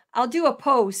 I'll do a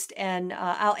post and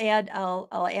I'll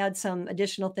add some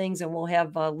additional things and we'll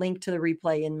have a link to the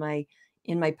replay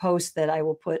in my post that I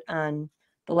will put on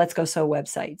the Let's Go Sew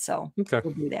website. So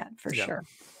we'll do that for sure.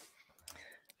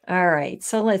 All right.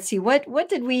 So let's see. What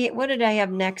did I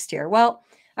have next here? Well,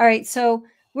 all right. So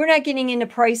we're not getting into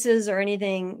prices or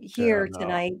anything here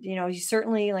tonight. You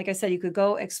certainly, like I said, you could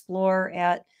go explore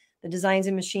at the Designs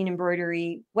and Machine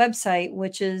Embroidery website,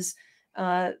 which is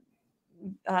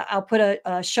I'll put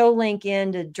a show link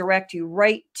in to direct you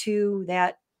right to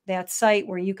that site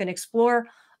where you can explore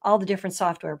all the different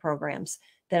software programs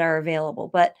that are available.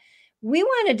 But we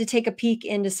wanted to take a peek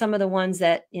into some of the ones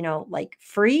that, like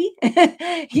free.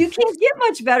 You can't get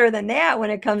much better than that when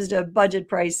it comes to budget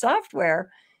price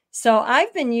software. So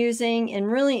I've been using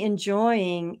and really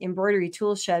enjoying Embroidery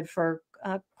Toolshed for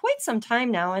quite some time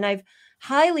now. And I've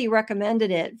highly recommended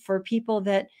it for people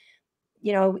that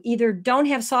either don't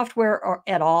have software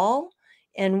at all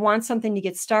and want something to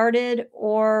get started,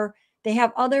 or they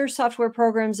have other software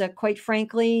programs that quite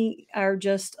frankly are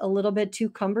just a little bit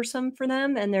too cumbersome for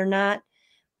them and they're not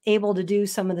able to do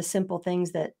some of the simple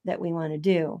things that we want to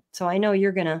do. So I know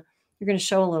you're gonna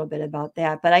show a little bit about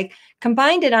that, but I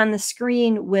combined it on the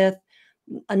screen with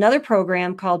another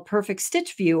program called Perfect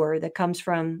Stitch Viewer that comes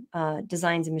from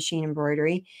Designs and Machine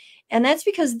Embroidery. And that's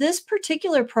because this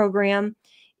particular program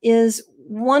is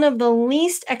one of the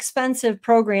least expensive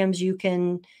programs you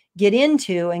can get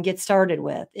into and get started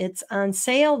with. It's on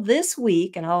sale this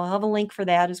week, and I'll have a link for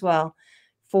that as well,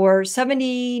 for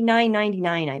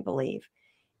 $79.99, I believe.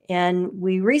 And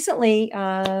we recently,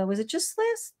 was it just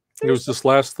last It was Thursday? this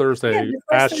last Yeah, Thursday, just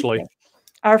last Ashley. Thursday.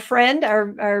 Our friend,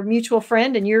 our mutual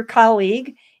friend and your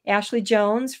colleague, Ashley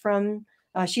Jones from,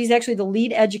 she's actually the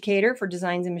lead educator for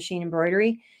Designs and Machine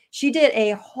Embroidery. She did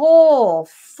a whole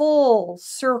full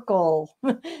circle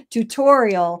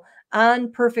tutorial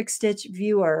on Perfect Stitch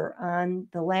Viewer on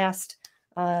the last.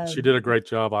 She did a great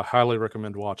job. I highly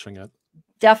recommend watching it.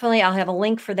 Definitely, I'll have a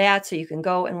link for that so you can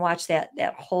go and watch that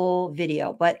whole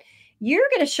video. But you're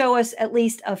going to show us at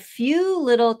least a few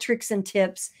little tricks and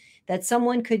tips that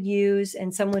someone could use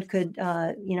and someone could,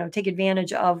 take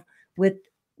advantage of with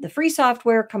the free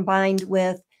software combined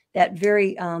with that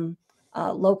very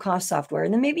low cost software.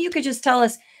 And then maybe you could just tell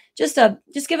us, just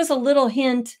give us a little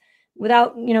hint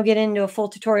without getting into a full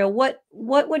tutorial. What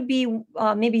would be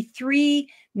maybe 3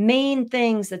 main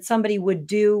things that somebody would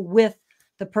do with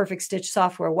the Perfect Stitch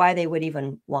software, why they would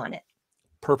even want it?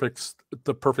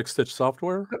 The Perfect Stitch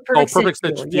software? Perfect Stitch Perfect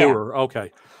Stitch Viewer, yeah. Viewer.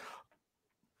 Okay.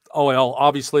 Oh, well,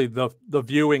 obviously the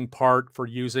viewing part for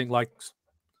using, like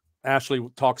Ashley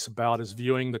talks about, is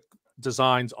viewing the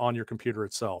designs on your computer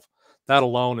itself. That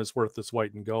alone is worth its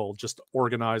weight in gold, just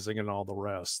organizing and all the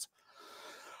rest.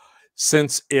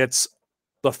 Since it's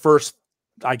the first,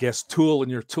 I guess, tool in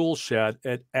your tool shed,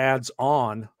 it adds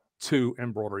on to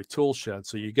Embroidery Tool Shed.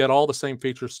 So you get all the same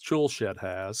features Tool Shed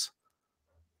has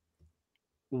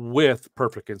with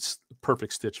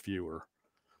Perfect Stitch Viewer.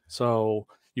 So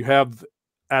you have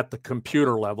at the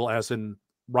computer level, as in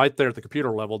right there at the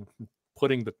computer level,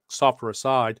 putting the software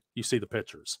aside, you see the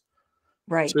pictures.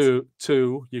 Right.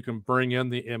 Two, you can bring in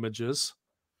the images.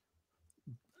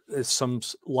 It's some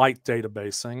light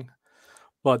databasing.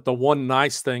 But the one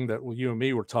nice thing that you and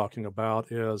me were talking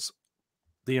about is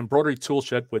the Embroidery Tool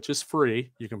Shed, which is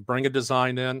free. You can bring a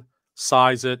design in,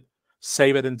 size it,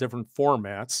 save it in different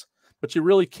formats, but you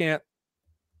really can't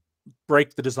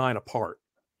break the design apart.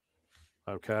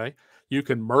 Okay. You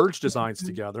can merge designs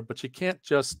together, but you can't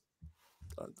just,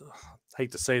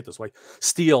 hate to say it this way,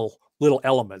 steal little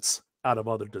elements out of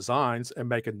other designs and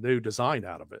make a new design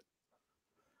out of it.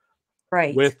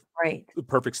 Right. With Right. the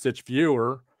Perfect Stitch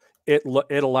Viewer, it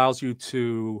allows you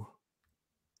to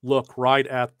look right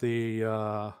at the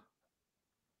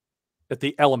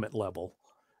element level.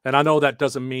 And I know that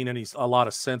doesn't mean a lot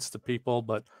of sense to people,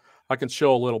 but I can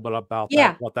show a little bit about that,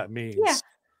 Yeah. what that Yeah. means.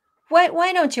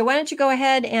 Why don't you go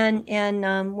ahead and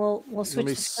we'll Let me switch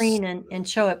the screen and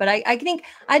show it. But I think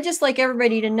I'd just like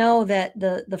everybody to know that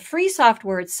the free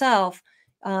software itself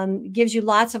gives you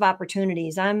lots of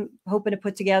opportunities. I'm hoping to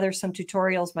put together some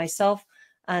tutorials myself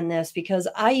on this because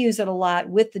I use it a lot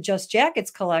with the Just Jackets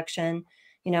collection.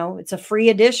 It's a free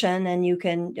edition, and you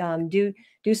can do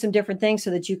some different things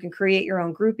so that you can create your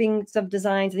own groupings of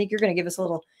designs. I think you're going to give us a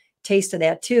little taste of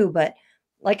that too, but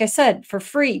like I said, for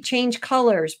free, change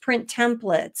colors, print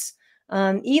templates,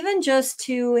 even just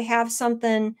to have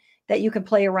something that you can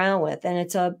play around with. And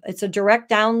it's a direct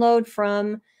download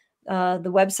from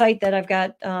the website that I've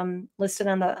got listed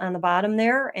on the bottom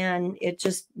there, and it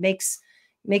just makes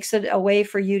it a way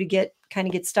for you to get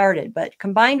started. But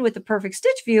combined with the Perfect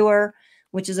Stitch Viewer,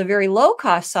 which is a very low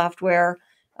cost software,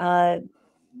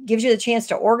 gives you the chance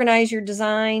to organize your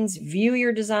designs, view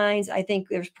your designs. I think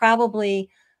there's probably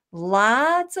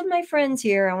lots of my friends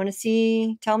here. I want to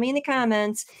see, tell me in the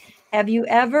comments, have you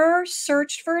ever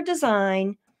searched for a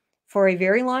design for a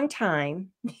very long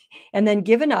time and then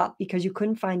given up because you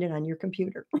couldn't find it on your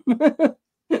computer?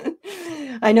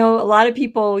 I know a lot of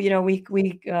people, we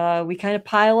kind of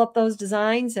pile up those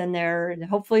designs, and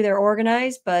hopefully they're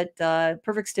organized, but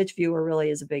Perfect Stitch Viewer really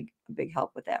is a big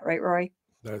help with that, right, Roy?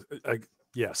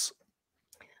 Yes.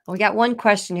 Well, we got one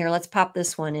question here. Let's pop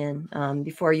this one in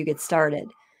before you get started.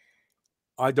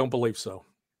 I don't believe so.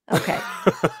 Okay.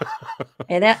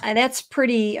 And that's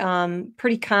pretty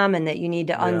common that you need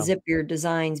to unzip your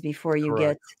designs before you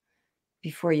get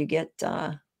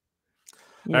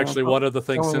Actually, one of the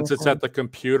things, going since with it's them. at the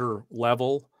computer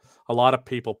level, a lot of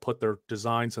people put their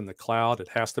designs in the cloud. It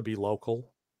has to be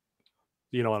local.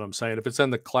 You know what I'm saying? If it's in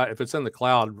the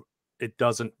cloud, it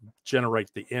doesn't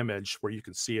generate the image where you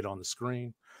can see it on the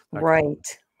screen.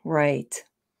 Right. Right.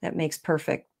 That makes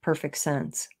perfect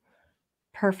sense.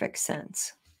 Perfect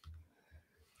sense.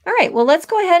 All right, well, let's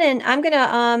go ahead and I'm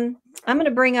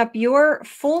gonna bring up your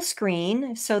full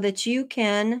screen so that you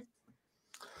can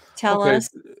tell Okay, us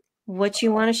what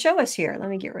you want to show us here. Let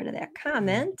me get rid of that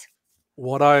comment.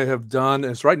 what I have done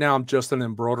is right now I'm just an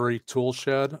embroidery tool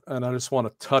shed, and I just want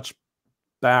to touch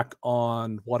back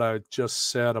on what I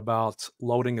just said about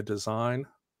loading a design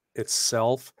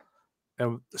itself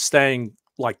and staying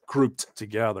like grouped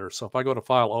together. So if I go to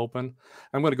File Open,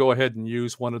 I'm going to go ahead and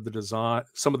use some of the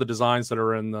designs that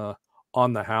are in the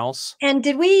on the house. And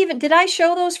did I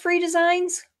show those free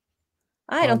designs?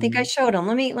 I don't think I Um, showed them.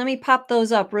 Let me pop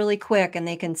those up really quick and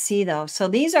they can see those. So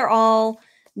these are all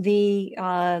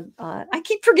I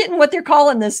keep forgetting what they're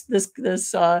calling this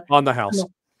on the house.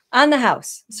 no, on the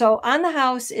house. So on the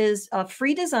house is a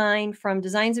free design from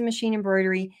Designs and Machine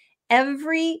Embroidery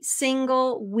every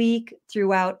single week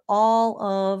throughout all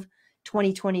of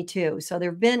 2022. So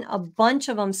there've been a bunch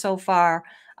of them so far.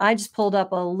 I just pulled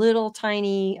up a little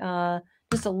tiny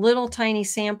just a little tiny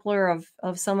sampler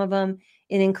of some of them.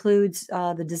 It includes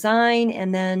the design,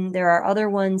 and then there are other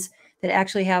ones that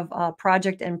actually have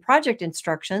project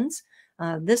instructions.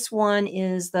 This one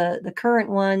is the current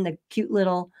one, the cute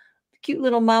little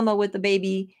mama with the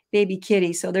baby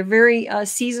kitty. So they're very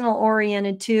seasonal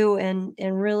oriented too, and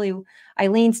really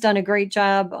Eileen's done a great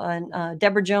job on.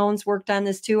 Deborah Jones worked on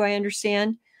this too, I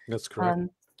understand, That's correct. um,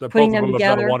 Both putting of them them have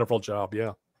done a together wonderful job.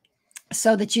 Yeah,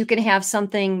 so that you can have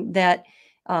something that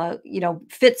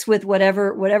fits with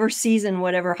whatever season,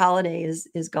 whatever holiday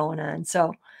is going on.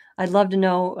 So I'd love to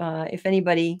know if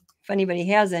anybody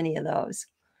has any of those.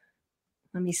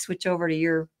 Let me switch over to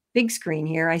your big screen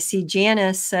here. I see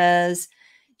Janice says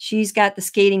she's got the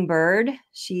skating bird.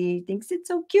 She thinks it's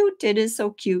so cute. It is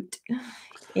so cute.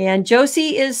 And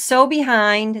Josie is so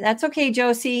behind. That's okay,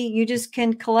 Josie. You just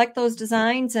can collect those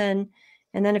designs, and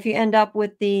then if you end up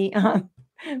with the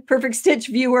Perfect Stitch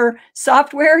Viewer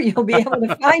software, you'll be able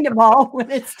to find them all when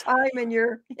it's time and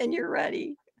you're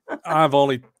ready. I've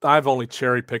only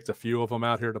cherry picked a few of them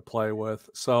out here to play with.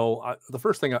 So the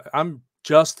first thing I'm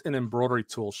just an embroidery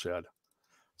tool shed.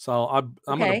 So I'm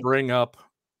going to Okay, bring up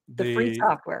the free the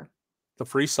software. the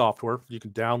free software. You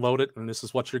can download it, and this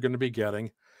is what you're going to be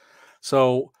getting.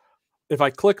 So if I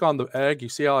click on the egg, you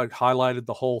see how I highlighted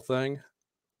the whole thing?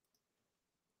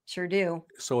 Sure do.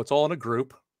 So it's all in a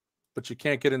group, but you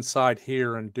can't get inside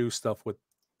here and do stuff with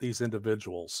these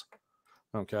individuals.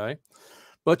 Okay.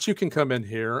 But you can come in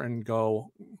here and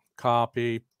go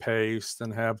copy, paste,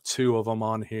 and have two of them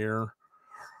on here,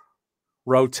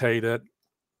 rotate it,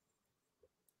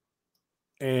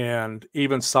 and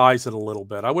even size it a little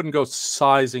bit. I wouldn't go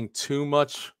sizing too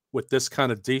much with this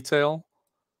kind of detail,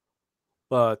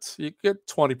 but you get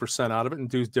 20% out of it and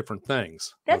do different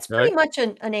things. That's Okay. pretty much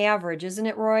an average, isn't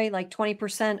it, Roy? Like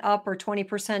 20% up or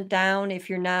 20% down if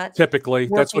you're not Typically,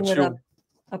 that's working what with you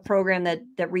a program that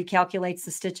recalculates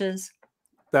the stitches.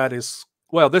 that is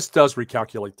well, this does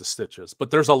recalculate the stitches,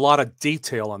 but there's a lot of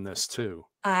detail on this too.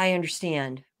 I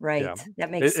understand. Yeah. Right.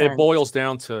 That makes It sense. boils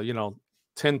down to,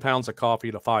 10 pounds of coffee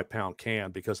to 5-pound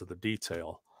can because of the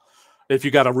detail. If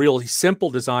you got a really simple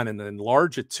design and then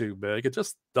enlarge it too big, it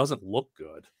just doesn't look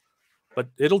good. But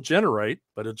it'll generate,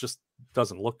 but it just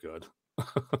doesn't look good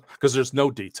because there's no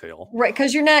detail. Right,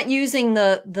 because you're not using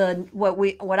the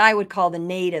what I would call the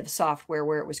native software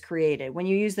where it was created. When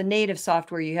you use the native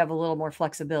software, you have a little more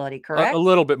flexibility, A correct?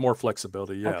 little bit more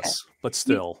flexibility, Okay. yes, but You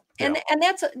still, yeah. and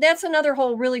that's another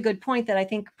whole really good point that I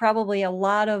think probably a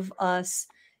lot of us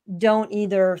don't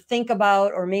either think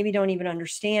about or maybe don't even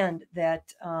understand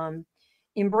that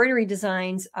embroidery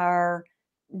designs are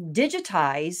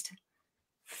digitized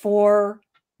for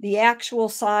the actual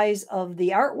size of the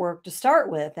artwork to start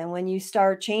with. And when you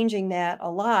start changing that a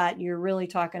lot, you're really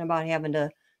talking about having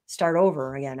to start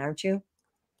over again, aren't you? Is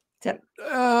that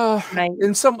Uh, am I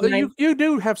in some am I you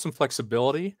do have some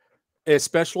flexibility,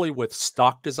 especially with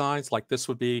stock designs, like this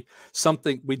would be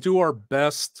something we do our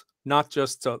best not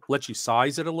just to let you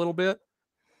size it a little bit,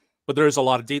 but there's a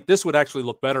lot of this would actually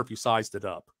look better if you sized it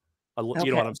up. You know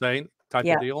okay. what I'm saying? Type of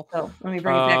Yeah. deal. So let me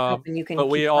bring it back Uh, up and you can but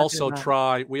keep talking about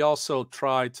it. we also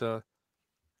try to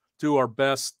do our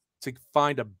best to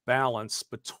find a balance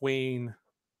between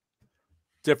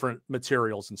different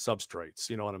materials and substrates.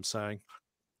 You know what I'm saying?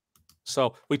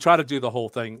 So we try to do the whole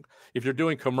thing. If you're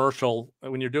doing commercial,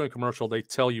 when you're doing commercial, they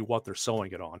tell you what they're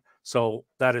sewing it on. So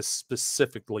that is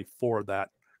specifically for that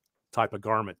type of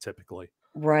garment typically.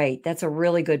 Right. That's a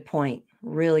really good point.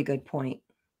 Really good point.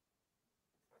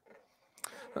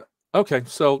 Okay,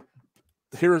 so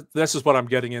here this is what I'm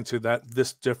getting into, that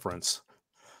this difference.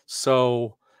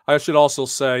 So I should also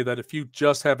say that if you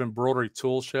just have embroidery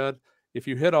tool shed, if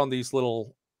you hit on these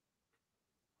little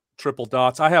triple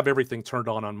dots. I have everything turned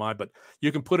on mine, but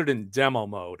you can put it in demo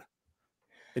mode.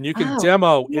 And you can Oh,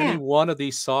 demo any yeah. one of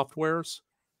these softwares.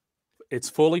 It's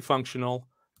fully functional,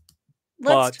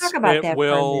 Let's but talk about that for a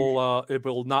minute. it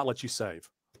will not let you save.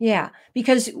 Yeah,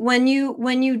 because when you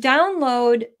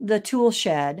download the tool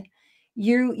shed,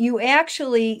 you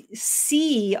actually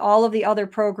see all of the other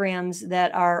programs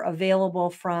that are available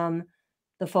from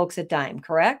the folks at Dime,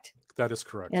 correct? That is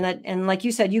correct. And like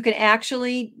you said, you can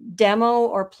actually demo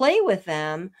or play with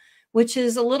them, which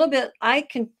is a little bit, I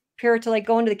compare it to like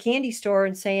going to the candy store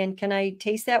and saying, "Can I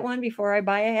taste that one before I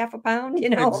buy a half a pound?" You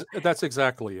know? That's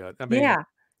exactly it. I mean, Yeah,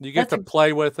 you get that's to a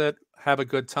play with it, have a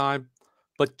good time,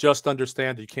 but just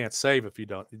understand you can't save if you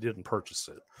didn't purchase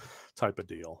it, type of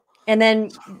deal. and then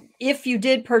if you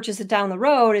did purchase it down the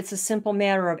road, it's a simple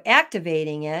matter of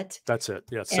activating it, That's it.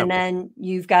 Yeah, and simple. then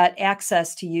you've got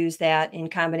access to use that in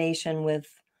combination with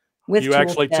You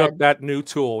actually took Toolshed. that new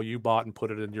tool you bought and put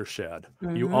it in your shed.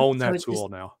 You own So that it's just tool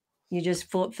now. you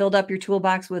just filled up your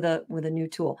toolbox with a new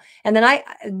tool. And then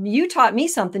you taught me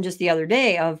something just the other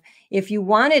day of if you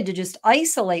wanted to just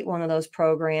isolate one of those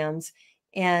programs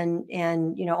and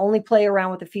only play around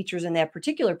with the features in that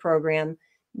particular program,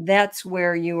 that's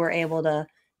where you were able to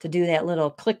do that little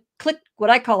click, what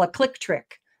I call a click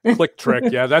trick. Click trick.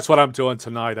 Yeah, that's what I'm doing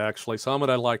tonight, actually. So I'm going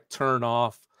to like turn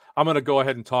off. I'm going to go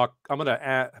ahead and talk. I'm going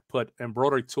to put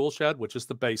embroidery tool shed, which is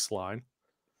the baseline,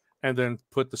 and then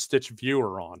put the stitch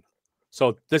viewer on.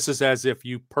 So this is as if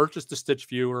you purchased the stitch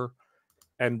viewer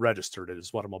and registered it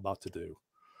is what I'm about to do.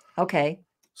 Okay.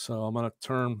 So I'm going to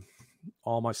turn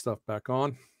all my stuff back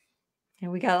on.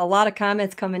 And we got a lot of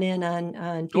comments coming in on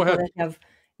Go people ahead. that have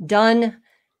done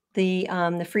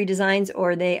the free designs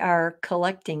or they are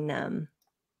collecting them.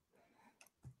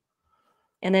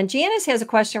 And then Janice has a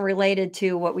question related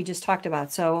to what we just talked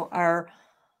about. So are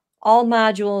all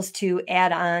modules to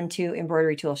add on to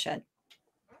Embroidery Toolshed?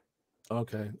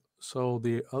 Okay. So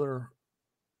the other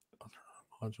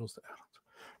modules to add on.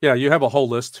 Yeah, you have a whole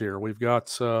list here. We've got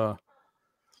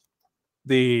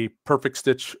the Perfect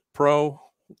Stitch Pro,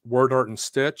 Word Art and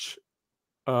Stitch,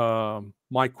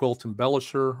 my quilt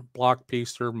embellisher, block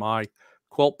piecer, my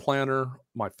quilt planner,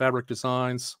 my fabric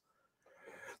designs.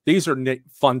 These are neat,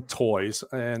 fun toys,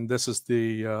 and this is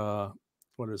the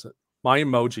what is it? My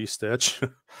emoji stitch,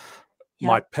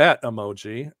 my Yep. pet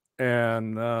emoji,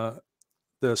 and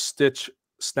the Stitch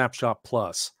Snapshot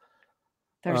Plus.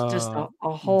 There's just a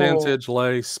whole, Vintage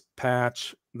lace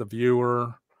patch, the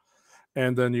viewer,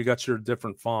 and then you got your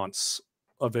different fonts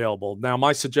available. Now,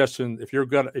 my suggestion, if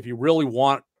you really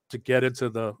want to get into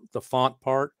the font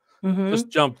part, just mhm,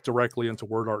 jump directly into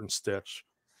Word Art and Stitch.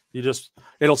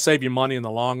 It'll save you money in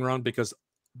the long run because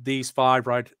these 5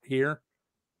 right here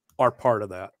are part of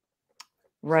that.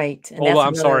 right. And Oh, that's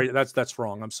I'm another, sorry. That's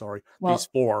wrong. I'm sorry. These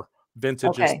well, 4.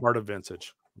 Vintage is okay. part of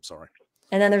Vintage. I'm sorry.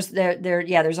 And then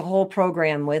there's a whole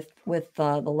program with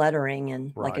the lettering.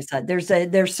 And like I Right.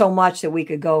 said, there's so much that we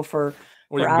could go We for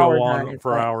can go hours on on it,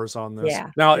 for but hours on this. yeah,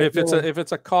 Now, it really, if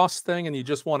it's a cost thing and you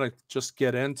just want to just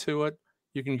get into it,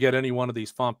 you can get any one of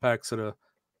these font packs at a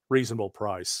reasonable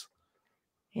price.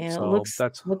 yeah, it So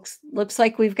that's looks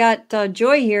like we've got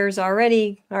Joy here's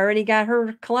already got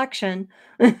her collection.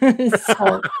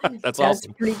 So that's that's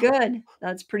awesome. pretty good.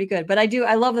 That's pretty good. But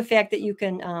I love the fact that you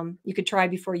could try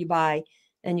before you buy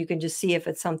and you can just see if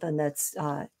it's something that's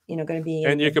going to be in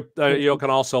And your you can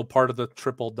also part of the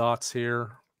triple dots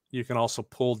here. You can also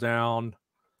pull down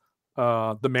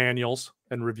the manuals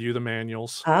and review the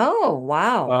manuals. Oh,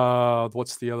 wow.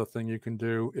 What's the other thing you can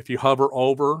do? If you hover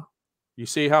over, you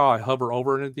see how I hover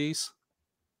over into these?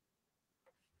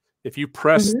 If you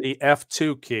press Mhm. the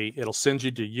F2 key, it'll send you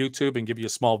to YouTube and give you a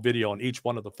small video on each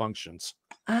one of the functions.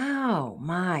 Oh,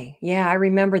 my. Yeah, I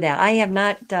remember that. I have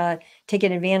not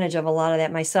taken advantage of a lot of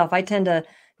that myself. I tend to,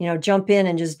 jump in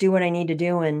and just do what I need to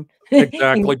do and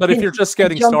Exactly. and, But if you're just and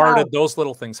getting jump out. started, those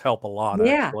little things help a lot,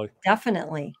 Yeah, actually.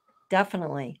 definitely.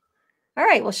 Definitely. All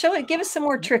right, well, give us some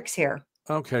more tricks here.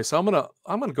 Okay, so I'm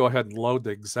gonna go ahead and load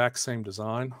the exact same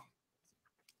design.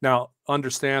 Now,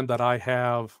 understand that I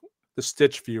have the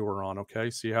stitch viewer on, okay?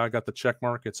 See how I got the check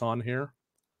mark? It's on here,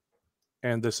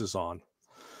 and this is on.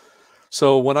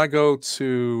 So when I go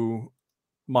to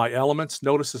my elements,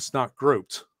 notice it's not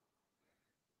grouped.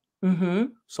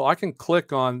 Mhm. So I can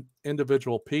click on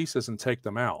individual pieces and take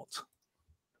them out.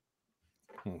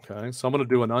 Okay, so I'm going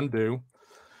to do an undo.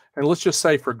 And let's just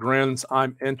say for grins,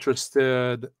 I'm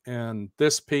interested in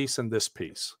this piece and this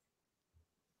piece.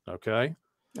 Okay.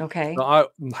 Okay. So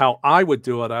how I would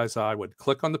do it is I would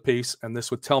click on the piece and this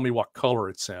would tell me what color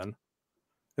it's in.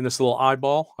 And this little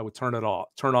eyeball, I would turn it off,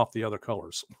 turn off the other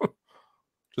colors.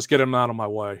 Just get them out of my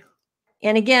way.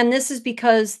 And again, this is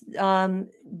because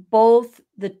both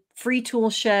the free tool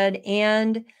shed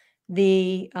and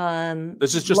the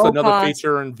This is just low another cost,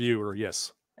 feature in viewer.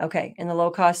 Yes, okay, and the low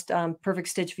cost perfect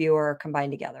stitch viewer are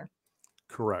combined together.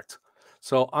 correct.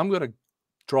 So I'm going to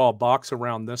draw a box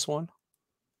around this one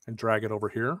and drag it over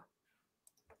here.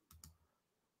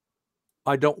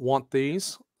 I don't want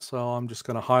these, so I'm just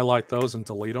going to highlight those and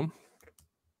delete them.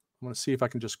 I'm going to see if I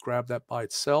can just grab that by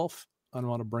itself. I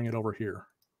want to bring it over here.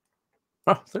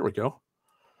 Oh, there we go.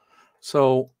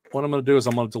 So what I'm going to do is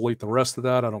I'm going to delete the rest of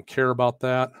that. I don't care about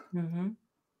that. Mm-hmm.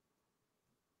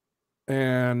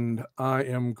 And I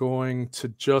am going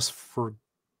to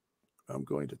I'm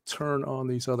going to turn on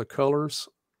these other colors.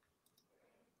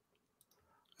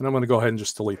 And I'm going to go ahead and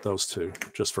just delete those two,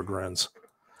 just for grins.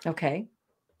 Okay.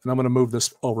 And I'm going to move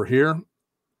this over here.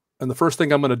 And the first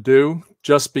thing I'm going to do,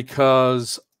 just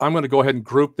because I'm going to go ahead and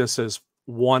group this as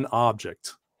one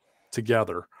object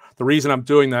together. The reason I'm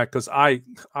doing that, because I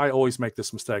always make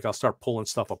this mistake. I'll start pulling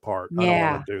stuff apart. I don't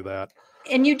Yeah. want to do that.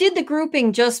 And you did the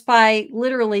grouping just by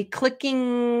literally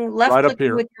clicking, left Right up clicking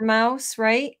here, with your mouse,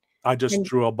 right? I just And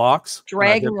drew a box and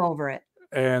I did, dragging over it.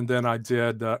 and then I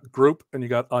did group, and you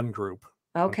got ungroup.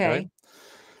 Okay. Okay.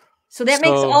 So that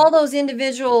makes So all those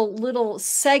individual little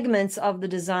segments of the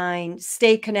design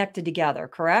stay connected together,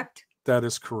 correct? that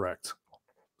is correct.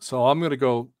 So I'm going to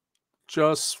go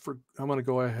I'm going to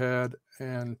go ahead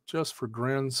and just for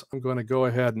grins, I'm going to go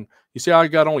ahead and you see how I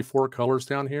got only 4 colors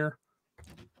down here?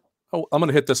 Oh, I'm going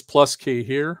to hit this plus key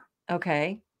here.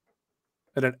 Okay.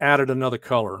 And it added another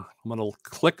color. I'm going to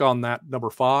click on that number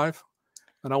 5,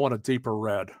 and I want a deeper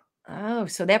red. Oh,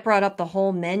 so that brought up the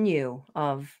whole menu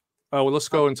of Oh, well, let's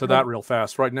go into red, that real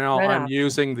fast. Right now, red I'm options.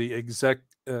 using the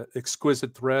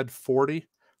exquisite thread 40,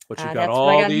 but you got That's what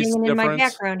I all got these hanging in my different,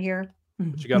 background here.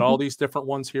 but you got all these different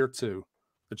ones here too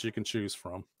that you can choose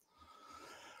from.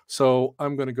 So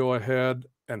I'm going to go ahead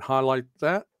and highlight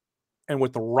that, and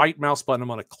with the right mouse button, I'm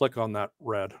going to click on that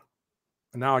red.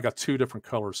 And now I got 2 different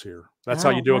colors here. That's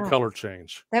how Oh, you do a wow. color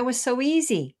change. That was so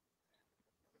easy.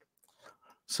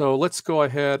 So let's go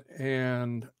ahead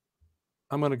and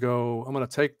I'm going to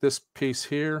take this piece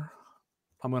here.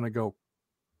 I'm going to go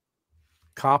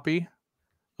copy.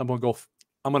 I'm going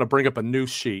to bring up a new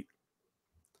sheet.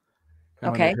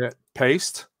 I'm going Okay. to hit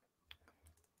paste.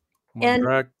 I'm going to And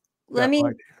drag let that me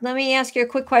right. let me ask you a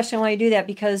quick question while you do that,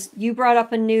 because you brought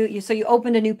up so you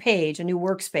opened a new page, a new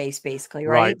workspace, basically,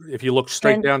 Right. right? If you look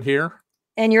straight And down here,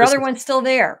 your this other is, one's still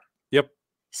there. yep.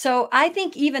 So I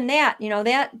think even that,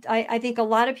 that I think a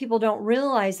lot of people don't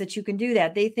realize that you can do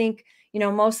that. They think,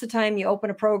 most of the time you open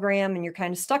a program and you're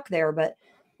kind of stuck there, but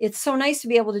it's so nice to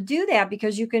be able to do that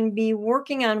because you can be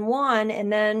working on one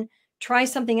and then try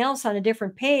something else on a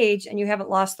different page and you haven't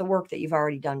lost the work that you've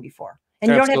already done before. And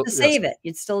you don't have to Absolutely. Yes. save it.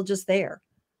 It's still just there.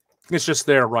 It's just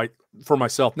there, right, for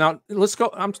myself. Now let's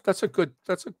go. That's a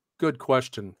good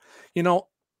question. You know,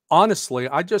 honestly,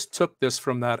 I just took this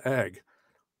from that egg.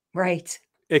 Right.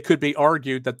 It could be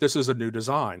argued that this is a new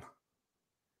design,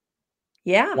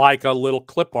 Yeah. like a little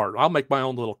clip art. I'll make my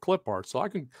own little clip art. So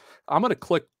I'm going to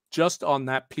click just on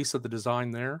that piece of the design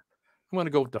there. I'm going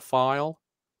to go to File,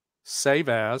 Save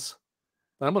As.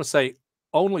 And I'm going to say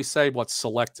only save what's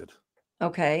selected.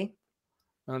 Okay.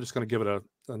 And I'm just going to give it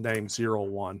a name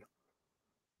 01.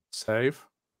 Save.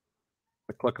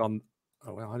 I click on,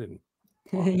 oh, well, I didn't.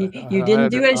 You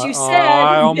didn't do as you said.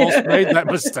 I almost made that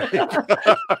mistake.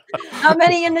 How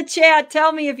many in the chat?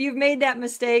 Tell me if you've made that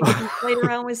mistake, if you've played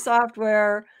around with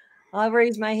software. I'll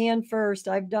raise my hand first.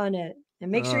 I've done it.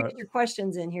 And make sure you get your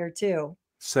questions in here too.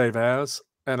 Save as.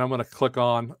 And I'm going to click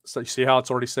on, so you see how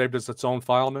it's already saved as its own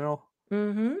file now?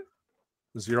 Mm-hmm.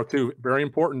 02. Very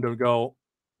important to go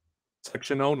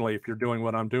section only if you're doing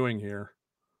what I'm doing here.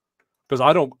 Because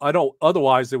I don't,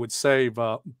 otherwise it would save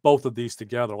both of these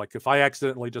together. Like if I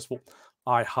accidentally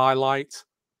I highlight,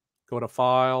 go to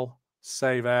File,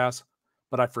 Save As,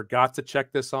 but I forgot to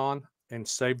check this on and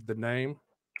save the name.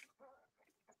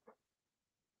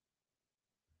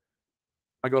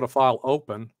 I go to File,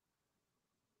 Open.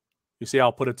 You see how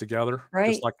I'll put it together?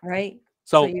 Right, Just like, right.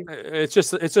 so it's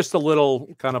just a little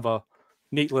kind of a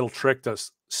neat little trick to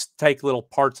take little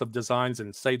parts of designs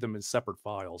and save them in separate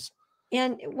files.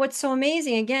 And what's so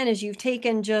amazing again is you've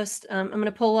taken just I'm going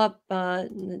to pull up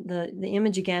the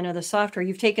image again of the software.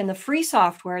 You've taken the free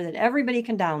software that everybody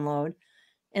can download,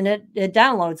 and it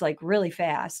downloads like really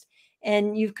fast.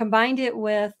 And you've combined it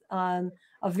with a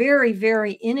very,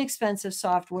 very inexpensive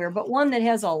software, but one that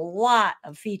has a lot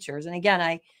of features. And again,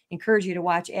 I encourage you to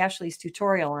watch Ashley's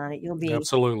tutorial on it. You'll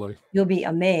be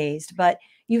amazed. But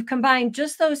you've combined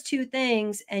just those two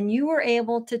things, and you were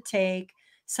able to take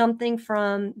something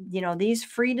from, these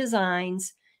free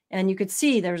designs, and you could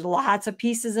see there's lots of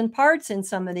pieces and parts in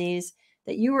some of these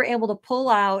that you were able to pull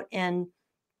out and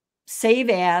save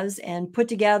as and put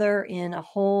together in a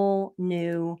whole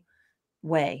new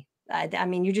way. I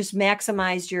mean, you just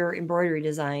maximized your embroidery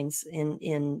designs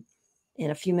in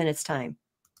a few minutes time,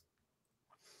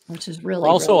 which is really,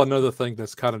 really Also, another thing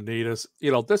that's kind of neat is,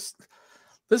 this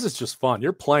is just fun.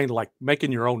 You're playing like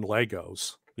making your own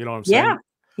Legos. You know what I'm yeah, saying?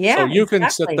 So yeah, you can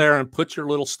sit exactly. there and put your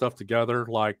little stuff together.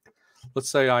 Like, let's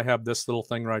say I have this little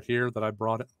thing right here that I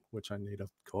brought it, which I need to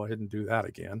go ahead and do that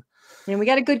again. And we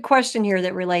got a good question here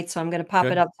that relates, so I'm going to pop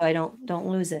it Okay. up so I don't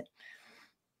lose it.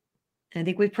 I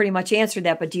think we've pretty much answered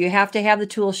that, but do you have to have the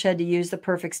tool shed to use the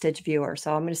Perfect Stitch Viewer?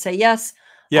 So I'm going to say yes.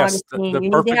 Yes, the Augustine, you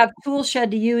need to perfect. have tool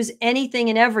shed to use anything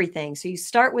and everything. So you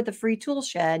start with the free tool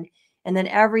shed, and then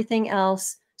everything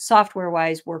else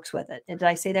software-wise works with it. Did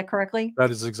I say that correctly?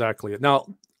 That is exactly it. Now,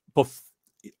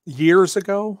 years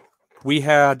ago, we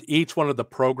had each one of the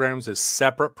programs as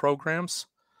separate programs,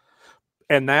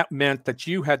 and that meant that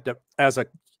you had to, as a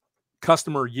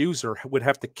customer user, would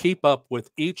have to keep up with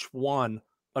each one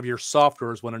of your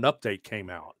softwares when an update came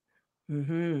out,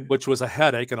 Mm-hmm. which was a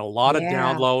headache and a lot of Yeah,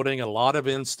 downloading, a lot of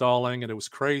installing, and it was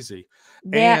crazy.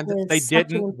 that And they is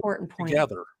such an didn't work important point.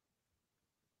 together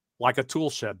like a tool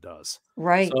shed does.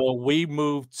 Right. So we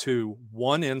moved to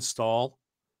one install,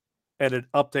 and it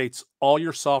updates all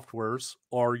your softwares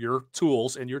or your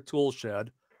tools in your tool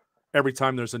shed every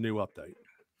time there's a new update.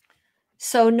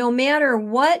 So no matter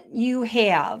what you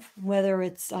have, whether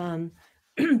it's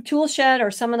Toolshed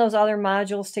or some of those other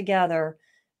modules together,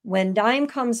 when Dime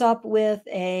comes up with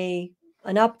an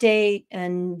update,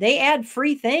 and they add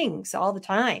free things all the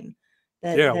time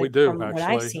Yeah, that we do from what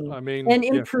I've actually. seen, I mean, and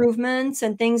yeah, improvements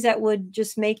and things that would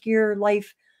just make your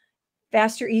life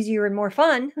faster, easier, and more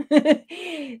fun.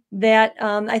 That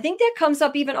I think that comes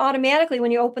up even automatically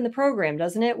when you open the program,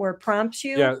 doesn't it? Where it prompts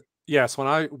you. yeah, yes.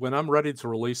 When I'm ready to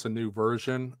release a new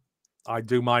version, I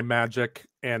do my magic,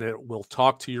 and it will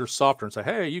talk to your software and say,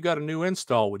 "Hey, you got a new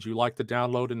install. Would you like to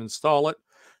download and install it?"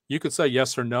 You could say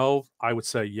yes or no. I would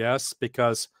say yes,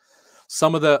 because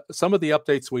some of the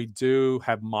updates we do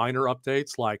have minor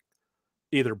updates, like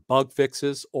either bug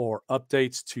fixes or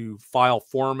updates to file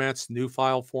formats, new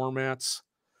file formats.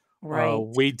 Right.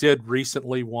 We did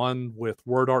recently one with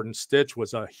Word Art and Stitch,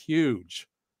 was a huge,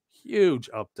 huge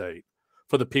update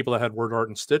for the people that had Word Art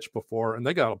and Stitch before, and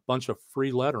they got a bunch of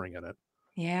free lettering in it.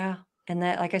 Yeah, and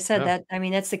that, like I said, Yeah. I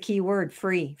mean, that's the key word,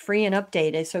 free and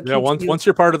updated, so it Yeah, keeps once you. once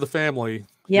you're part of the family,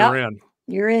 you're Yep, in.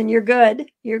 you're in, you're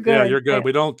good, you're Yeah, good. you're good.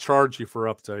 We don't charge you for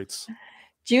updates.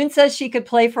 June says she could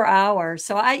play for hours,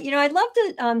 so I'd love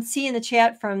to, see in the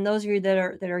chat from those of you that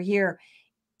are here,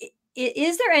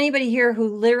 is there anybody here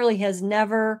who literally has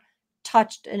never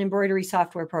touched an embroidery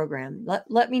software program?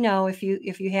 Let me know if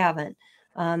you haven't.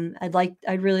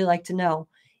 I'd really like to know.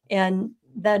 And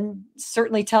then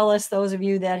certainly tell us, those of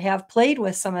you that have played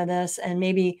with some of this, and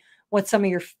maybe what some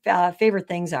of your favorite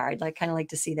things are. I'd kind of like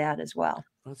to see that as well.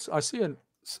 I see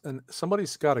and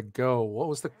somebody's got to go. What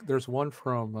was there's one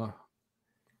from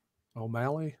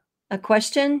O'Malley. A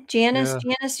question, Janice?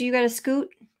 Yeah, Janice, you got to scoot?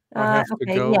 I have to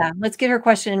Okay, go. yeah, let's get her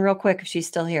question in real quick if she's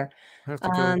still here. I have to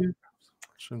go. Um,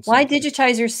 Shouldn't Why say.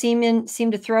 digitizers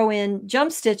seem to throw in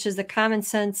jump stitches that common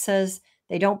sense says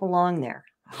they don't belong there?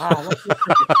 What do you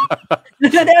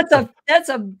think of that? That's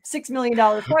a $6 million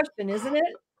question, isn't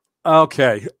it?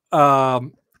 Okay.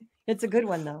 It's a good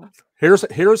one though.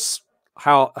 Here's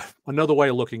how another way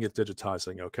of looking at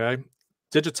digitizing. Okay,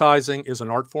 digitizing is an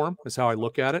art form. Is how I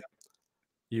look at it.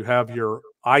 You have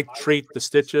I treat the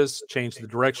stitches, change the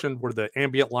direction where the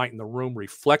ambient light in the room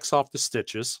reflects off the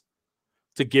stitches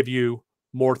to give you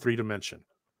more three dimension.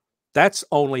 That's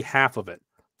only half of it.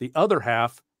 The other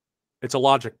half, it's a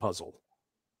logic puzzle.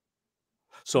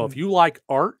 So if Mm. you like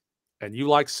art and you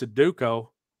like Sudoku,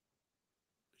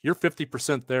 you're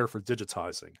 50% there for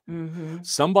digitizing. Mm-hmm.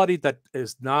 Somebody that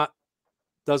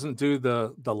doesn't do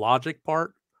the logic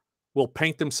part will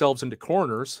paint themselves into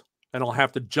corners, and will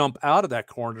have to jump out of that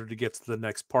corner to get to the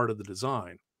next part of the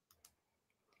design.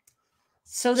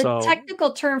 So the So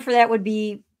technical term for that would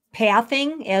be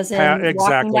pathing, as in walking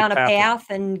exactly, down a pathing. path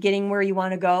and getting where you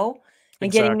want to go,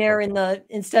 and getting Exactly. there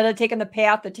instead of taking the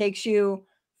path that takes you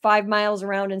 5 miles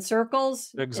around in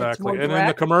circles, it's Exactly. more And in the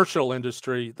direct. commercial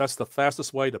industry, that's the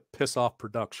fastest way to piss off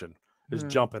production, is Hmm.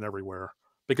 jumping everywhere,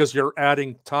 because you're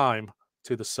adding time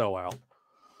to the sew out.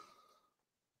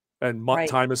 And Right.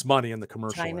 time is money in the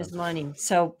commercial Time is end. money.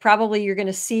 So probably you're going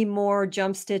to see more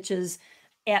jump stitches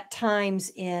at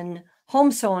times in home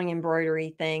sewing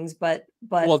embroidery things,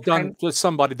 Well, done with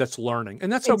somebody that's learning, and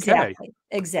that's okay. exactly,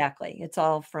 exactly. It's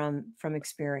all from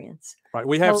experience. Right,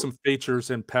 we have So, some features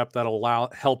in PEP that'll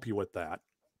help you with that.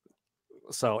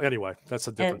 So, anyway, and that's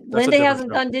a Linda different hasn't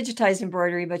show. done digitized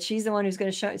embroidery, but she's the one who's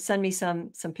going to send me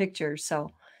some pictures.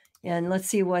 So, and let's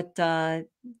see what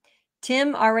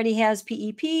Tim already has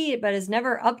PEP, but has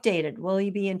never updated. Will he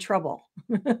be in trouble?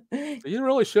 You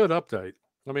really should update.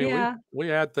 I mean, Yeah, we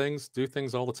add things, do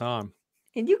things all the time.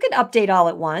 and you can update all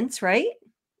at once, right?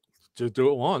 Just do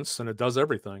it once, and it does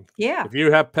everything. Yeah, If you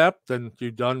have PEP, then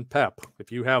you've done PEP.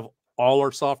 If you have all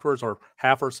our softwares or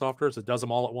half our softwares, it does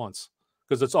them all at once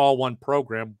because it's all one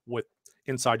program with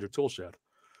inside your tool shed.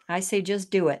 I say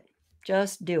just do it.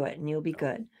 Just do it, and you'll be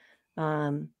good.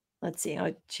 Um, let's see.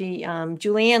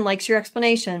 Julianne likes your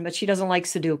explanation, but she doesn't like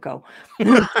Sudoku.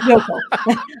 Sudoku.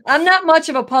 I'm not much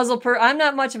of a I'm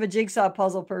not much of a jigsaw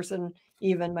puzzle person,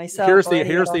 even myself or any of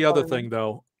Here's those the other other ones. thing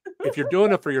though. If you're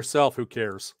doing it for yourself, who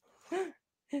cares?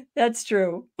 That's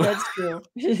true. That's true.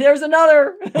 There's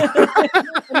another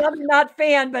another not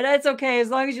fan, but that's okay. As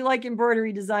long as you like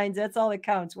embroidery designs, that's all that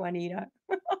counts, Juanita.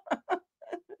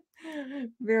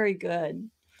 Very good.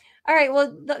 All right.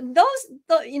 Well,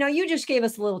 you just gave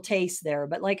us a little taste there,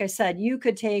 but like I said, you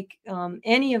could take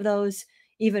any of those,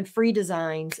 even free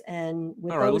designs, and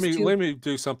with All right, those two let me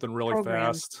do something really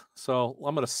programs, fast. So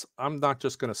I'm not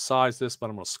just gonna size this, but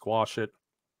I'm gonna squash it.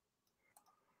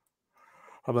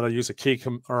 I'm gonna use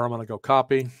or I'm gonna go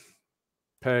copy,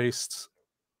 paste.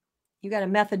 you got a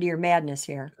method to your madness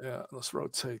here. Yeah, let's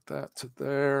rotate that to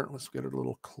there. Let's get it a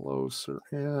little closer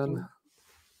in. And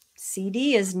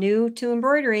CD is new to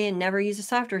embroidery and never use a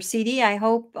software. CD, I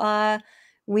hope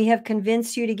we have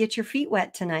convinced you to get your feet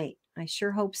wet tonight. I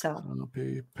sure hope so.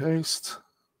 Copy, paste.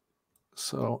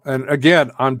 So, and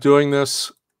again, I'm doing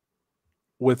this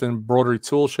with Embroidery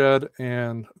Toolshed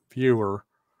and Viewer.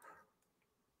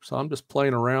 So I'm just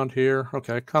playing around here.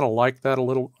 Okay, I kind of like that a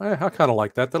little. I kind of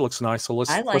like that. That looks nice. So let's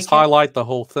I like it. highlight the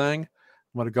whole thing.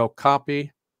 I'm going to go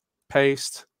copy,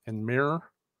 paste, and mirror.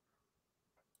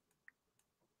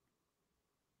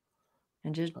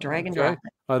 And just drag and drop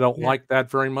it. I don't Yeah. like that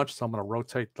very much, so I'm going to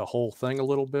rotate the whole thing a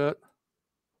little bit.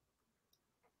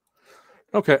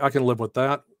 Okay, I can live with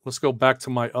that. Let's go back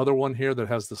to my other one here that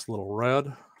has this little red.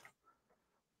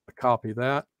 I copy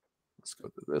that. Let's go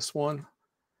to this one.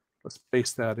 Let's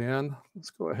paste that in.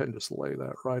 Let's go ahead and just lay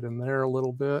that right in there a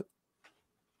little bit.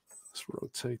 Let's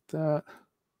rotate that.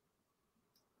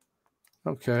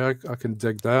 Okay, I can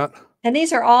dig that. And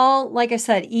these are all, like I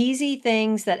said, easy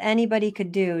things that anybody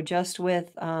could do just with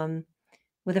a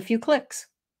few clicks.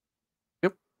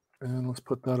 Yep. And let's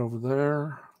put that over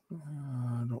there.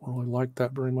 I don't really like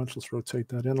that very much. Let's rotate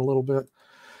that in a little bit.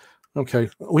 Okay,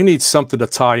 we need something to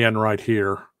tie in right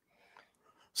here.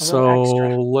 So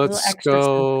let's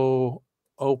go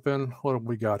open. What have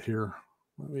we got here?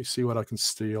 Let me see what I can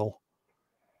steal.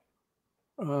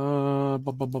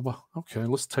 Okay,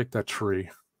 let's take that tree.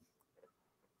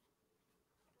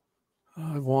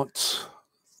 I want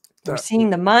We're seeing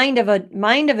the mind of a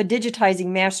digitizing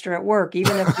master at work.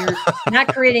 Even if you're not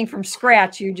creating from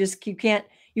scratch, you can't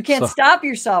stop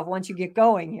yourself once you get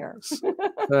going here.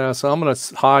 So I'm going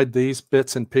to hide these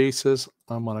bits and pieces.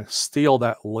 I'm going to steal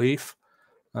that leaf.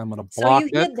 I'm going to block it.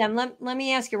 So you hid them. Let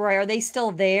me ask you, Roy, are they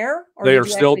still there? Or they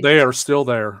are still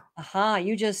there. Aha,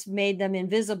 you just made them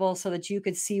invisible so that you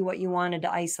could see what you wanted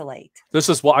to isolate. This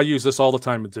is what I use this all the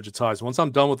time in Digitize. Once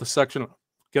I'm done with the section,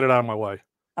 get it out of my way.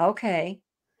 Okay.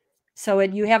 So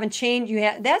you haven't changed.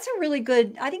 That's a really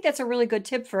good, I think that's a really good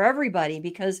tip for everybody,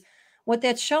 because what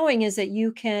that's showing is that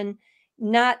you can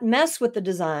not mess with the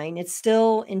design. It's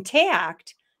still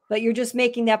intact, but you're just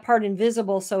making that part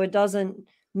invisible so it doesn't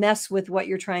mess with what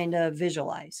you're trying to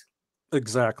visualize.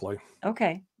 Exactly.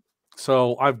 Okay.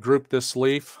 So I've grouped this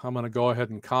leaf. I'm going to go ahead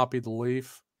and copy the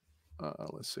leaf.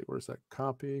 Let's see, where's that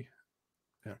copy?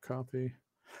 Yeah, copy.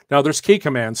 Now there's key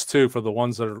commands too for the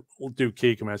ones that do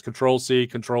key commands. Control C,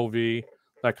 Control V,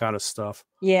 that kind of stuff.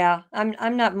 Yeah,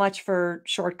 I'm not much for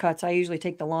shortcuts. I usually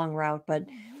take the long route, but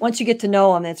once you get to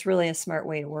know them, it's really a smart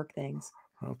way to work things.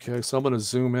 Okay, so I'm going to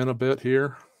zoom in a bit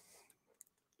here.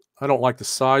 I don't like the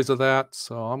size of that,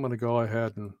 so I'm going to go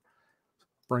ahead and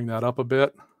bring that up a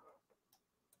bit.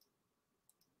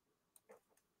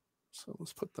 So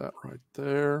let's put that right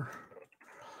there.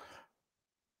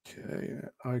 Okay,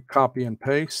 I copy and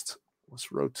paste.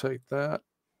 Let's rotate that.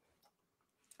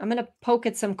 I'm going to poke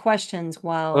at some questions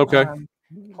while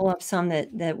pull up some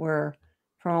that were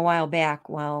from a while back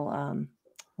while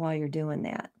you're doing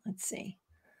that. Let's see.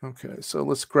 Okay, so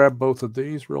let's grab both of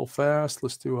these real fast.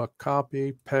 Let's do a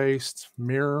copy, paste,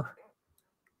 mirror.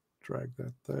 Drag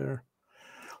that there.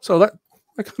 So that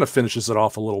kind of finishes it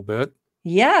off a little bit.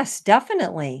 Yes,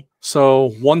 definitely.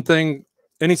 So one thing,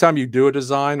 anytime you do a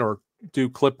design or do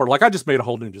clipboard, like I just made a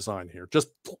whole new design here, just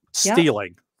Yep.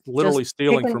 stealing, Just literally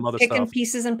stealing from other picking stuff.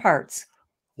 pieces and parts.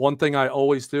 One thing I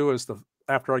always do is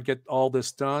after I get all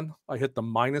this done, I hit the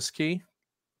minus key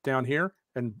down here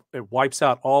and it wipes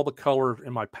out all the color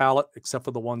in my palette except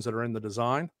for the ones that are in the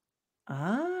design,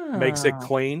 makes it Ah.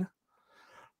 clean.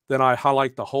 Then I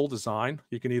highlight the whole design.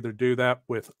 You can either do that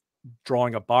with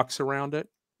drawing a box around it.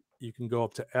 You can go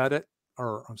up to edit,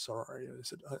 or I'm sorry,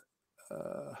 is it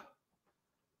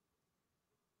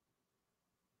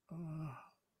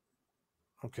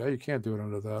okay, you can't do it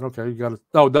under that. Okay, you got it.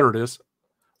 Oh, there it is.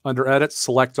 Under edit,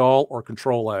 select all or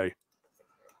control A.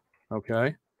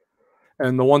 Okay.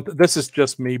 And this is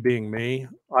just me being me.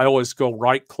 I always go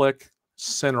right click,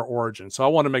 center origin. So I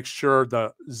want to make sure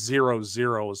the 0,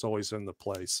 0 is always in the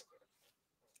place.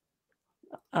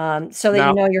 So that Now,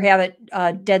 you know you have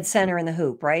it dead center in the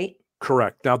hoop, right?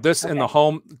 correct. Now this in the Okay.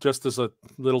 home, just as a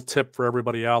little tip for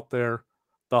everybody out there,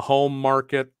 the home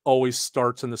market always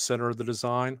starts in the center of the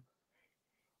design,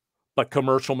 but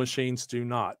commercial machines do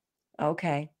not.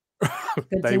 Okay. Good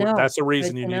to That's know. the Good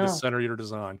reason you to need to know. center your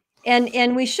design.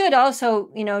 And we should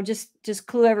also, just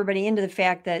clue everybody into the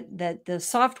fact that the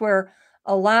software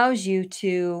allows you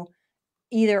to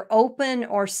either open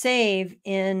or save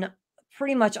in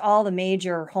pretty much all the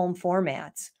major home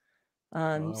formats.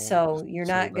 Let me So just you're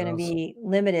not save going to as. be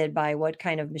limited by what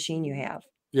kind of machine you have,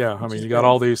 Yeah, I which mean, is you got good.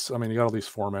 all these. I mean, you got all these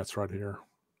formats right here.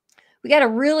 We got a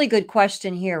really good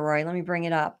question here, Roy. Let me bring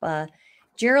it up.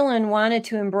 Geraldine wanted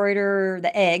to embroider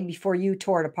the egg before you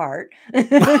tore it apart.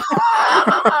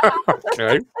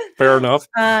 Okay, fair enough.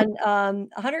 On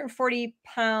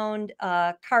 140-pound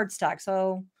cardstock.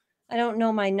 So I don't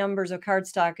know my numbers of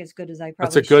cardstock as good as I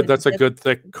probably should, but That's a that's good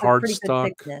thick it's a pretty good cardstock.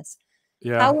 thickness. How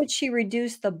Yeah. would she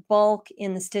reduce the bulk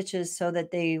in the stitches so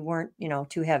that they weren't,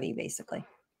 too heavy, basically?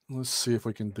 Let's see if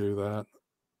we can do that.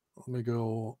 Let me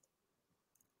go.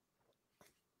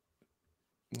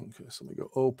 Okay, so let me go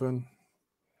open.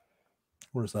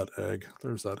 Where's that egg?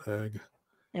 There's that egg.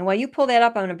 And while you pull that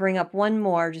up, I'm going to bring up one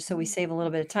more just so we save a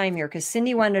little bit of time here, because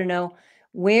Cindy wanted to know,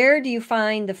 where do you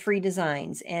find the free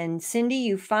designs? And Cindy,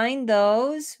 you find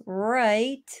those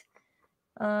right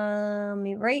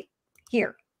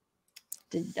here.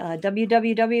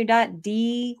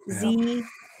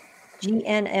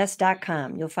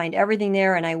 www.dzgns.com. You'll find everything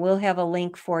there, and I will have a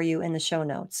link for you in the show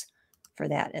notes for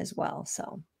that as well.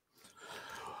 So,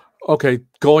 Okay,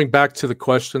 going back to the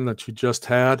question that you just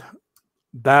had,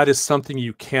 that is something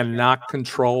you cannot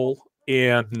control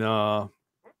in the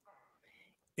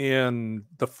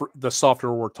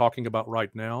software we're talking about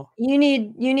right now. you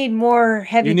need more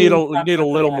heavy You duty need a software for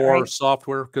little that, more right?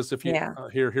 software, because if you Yeah.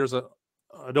 here's a,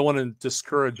 I don't want to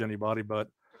discourage anybody, but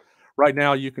right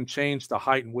now you can change the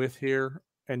height and width here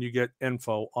and you get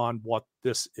info on what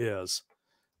this is.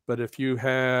 But if you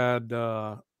had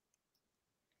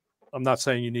I'm not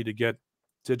saying you need to get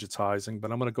digitizing,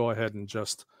 but I'm going to go ahead and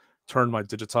just turn my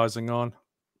digitizing on to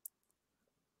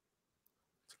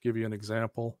give you an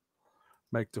example.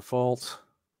 Make default.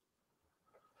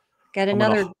 Got I'm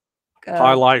going another to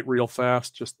highlight real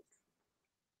fast, just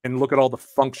and look at all the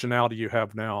functionality you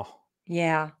have now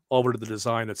yeah. over to the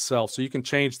design itself. So you can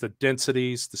change the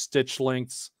densities, the stitch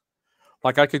lengths.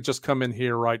 Like I could just come in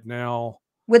here right now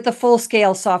With the full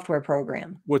scale software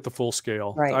program. with the full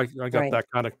scale. Right. I got Right. that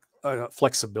kind of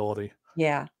flexibility.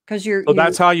 Yeah. Because you're So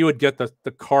that's how you would get the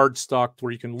card stock,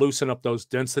 where you can loosen up those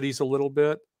densities a little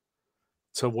bit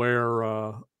to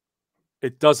where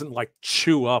it doesn't like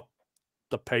chew up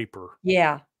the paper.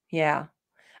 yeah. Yeah.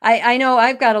 I know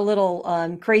I've got a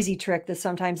little crazy trick that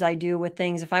sometimes I do with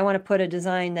things. If I want to put a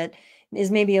design that is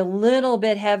maybe a little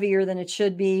bit heavier than it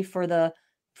should be for the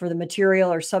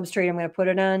material or substrate I'm going to put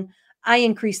it on, I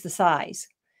increase the size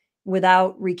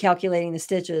without recalculating the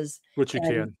stitches. Which you And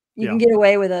can. you Yeah. can get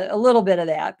away with a little bit of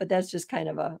that, but that's just kind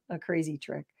of a crazy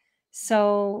trick.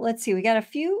 So let's see. We got a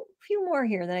few more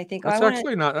here that I think, I want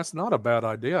to. That's not a bad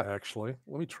idea, actually.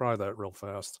 Let me try that real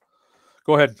fast.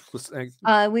 Go ahead.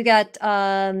 We got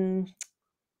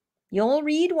You'll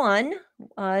read one.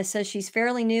 Says she's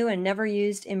fairly new and never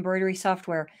used embroidery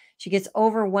software. She gets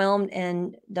overwhelmed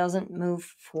and doesn't move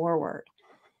forward.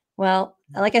 Well,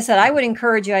 like I said, I would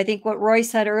encourage you. I think what Roy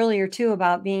said earlier too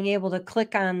about being able to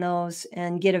click on those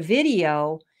and get a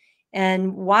video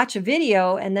and watch a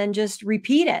video and then just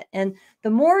repeat it. And the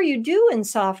more you do in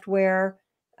software,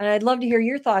 and I'd love to hear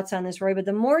your thoughts on this, Roy, but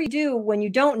the more you do when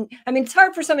you don't, I mean, it's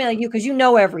hard for somebody like you because you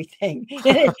know everything.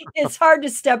 It's hard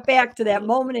to step back to that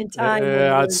moment in time when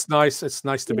Yeah, you're, it's nice. It's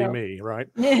nice to you be know, me, right?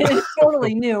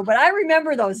 totally new. But I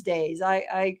remember those days.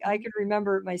 I could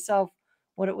remember it myself,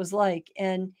 what it was like.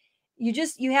 And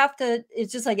you have to,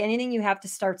 it's just like anything, you have to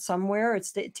start somewhere.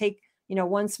 It's to take,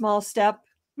 one small step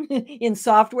in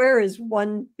software is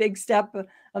one big step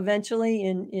eventually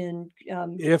in doing a lot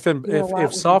with embroidery.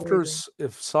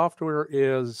 If software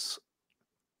is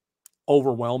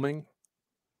overwhelming,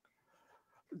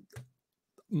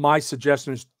 my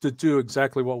suggestion is to do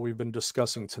exactly what we've been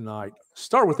discussing tonight.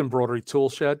 Start with embroidery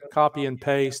toolshed, copy and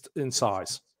paste in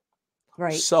size.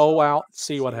 Right. Sew out,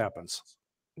 see what happens.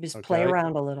 Just play Okay.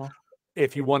 around a little.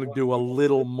 If you want to do a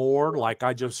little more, like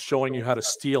I just showing you how to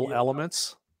steal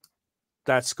elements,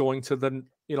 that's going to the,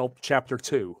 chapter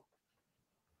 2.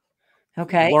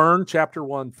 Okay. Learn chapter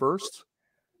 1 first.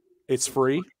 It's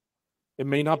free. It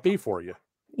may not be for you.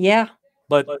 Yeah.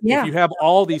 But if Yeah. you have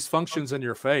all these functions in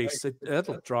your face,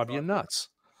 it'll drive you nuts.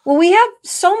 Well, we have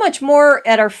so much more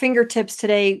at our fingertips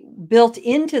today built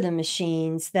into the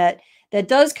machines that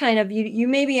does kind of, you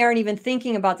maybe aren't even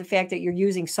thinking about the fact that you're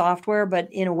using software, but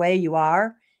in a way you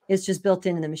are. It's just built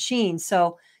into the machine.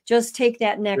 So just take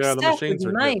that next Yeah, the step would machines be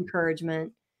are my good.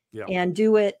 encouragement, Yeah. and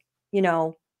do it,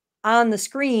 on the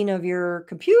screen of your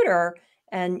computer,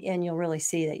 and you'll really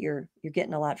see that you're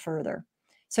getting a lot further.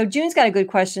 So June's got a good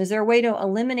question. Is there a way to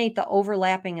eliminate the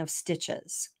overlapping of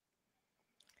stitches?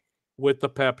 With the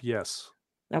PEP, yes.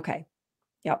 Okay.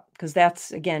 Yep, because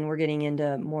that's, again, we're getting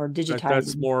into more That's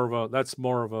digitizing.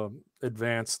 more of a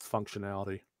advanced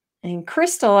functionality. And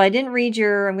Crystal, I didn't read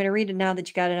I'm going to read it now that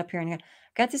you got it up here. And I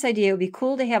got this idea. It would be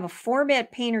cool to have a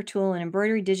format painter tool and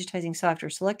embroidery digitizing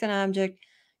software. Select an object,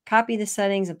 copy the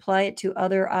settings, apply it to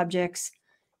other objects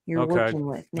you're Okay. working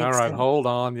with. All Makes right. sense. Hold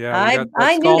on. Yeah, I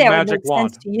that's knew called that would Magic make sense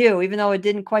Wand. to you, even though it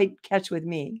didn't quite catch with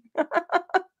me.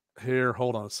 Here,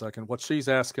 hold on a second. What she's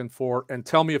asking for, and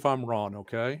tell me if I'm wrong,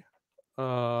 okay?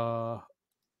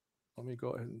 Let me go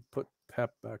ahead and put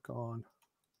PEP back on.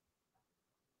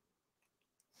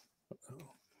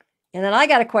 And then I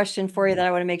got a question for you that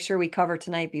I want to make sure we cover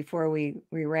tonight before we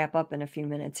wrap up in a few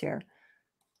minutes here.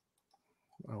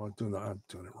 Oh, I'm doing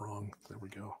it wrong. There we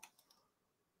go.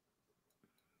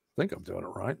 I think I'm doing it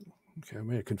right. Okay, I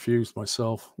may have confused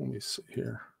myself. Let me see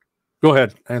here. Go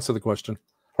ahead, answer the question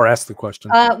or ask the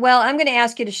question. Well, I'm going to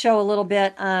ask you to show a little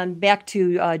bit back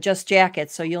to Just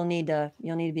Jackets, so you'll need to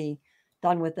be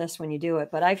done with this when you do it.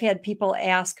 But I've had people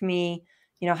ask me,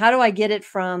 how do I get it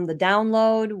from the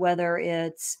download, whether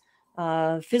it's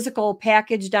physical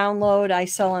package download I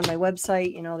sell on my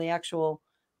website, the actual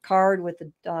card with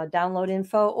the download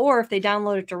info, or if they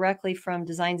download it directly from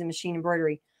Designs and Machine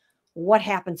Embroidery, what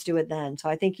happens to it then? So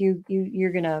I think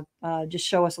you're going to just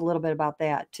show us a little bit about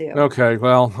that too. Okay,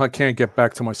 well, I can't get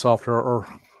back to my software, or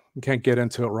can't get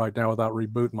into it right now without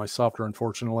rebooting my software,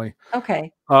 unfortunately.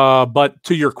 Okay. But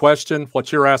to your question,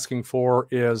 what you're asking for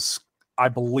is, I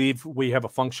believe we have a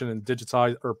function in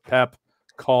Digitize or PEP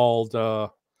called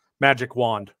Magic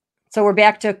Wand. So we're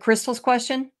back to Crystal's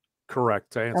question?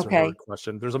 Correct, to answer her Okay.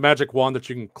 question. There's a magic wand that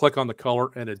you can click on the color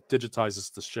and it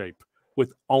digitizes the shape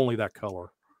with only that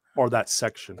color or that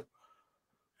section.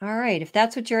 All right. If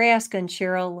that's what you're asking,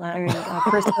 Cheryl, I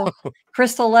mean,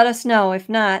 Crystal, let us know. If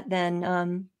not,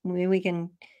 then maybe we can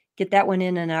get that one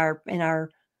in our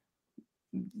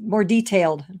more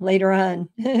detailed later on.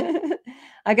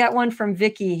 I got one from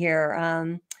Vicky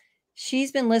here.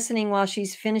 She's been listening while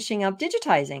she's finishing up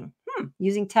digitizing,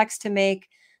 using text to make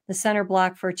the center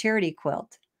block for a charity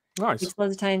quilt. Nice. Takes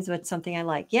loads of times, but something I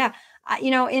like. Yeah.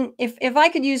 If I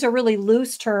could use a really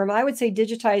loose term, I would say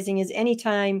digitizing is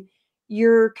anytime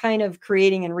you're kind of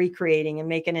creating and recreating and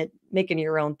making it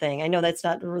your own thing. I know that's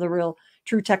not the real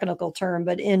true technical term,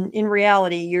 but in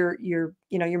reality, you're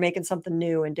making something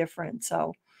new and different.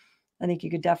 So I think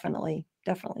you could definitely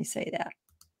say that.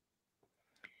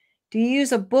 Do you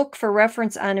use a book for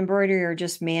reference on embroidery or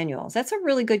just manuals? That's a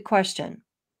really good question.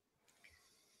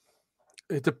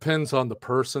 It depends on the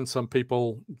person. Some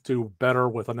people do better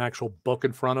with an actual book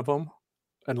in front of them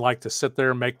and like to sit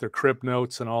there and make their crib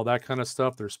notes and all that kind of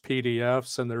stuff. There's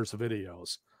PDFs and there's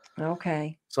videos.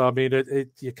 Okay. So, I mean,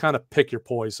 you kind of pick your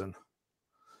poison.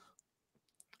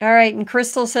 All right. And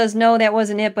Crystal says, no, that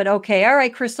wasn't it, but okay. All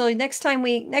right, Crystal, next time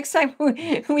we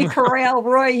corral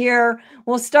Roy here,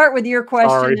 we'll start with your question.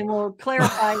 Sorry. And we'll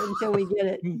clarify until we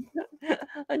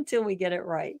get it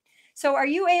right. So are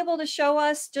you able to show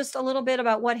us just a little bit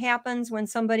about what happens when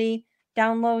somebody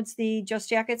downloads the Just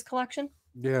Jackets collection?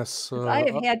 Yes. I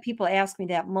have had people ask me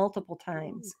that multiple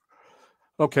times.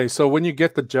 Okay, so when you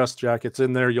get the Just Jackets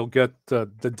in there, you'll get the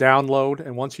download,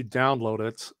 and once you download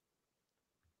it,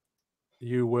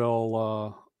 you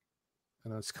will,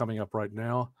 and it's coming up right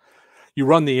now. You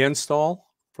run the install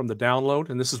from the download,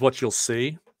 and this is what you'll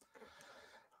see.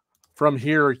 From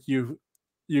here, you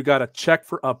got to check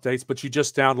for updates, but you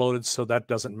just downloaded, so that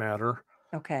doesn't matter.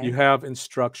 You Okay. have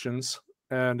instructions,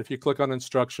 and if you click on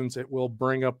instructions, it will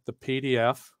bring up the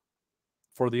PDF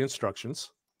for the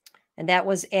instructions. And that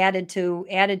was added to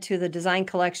the design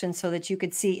collection so that you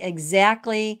could see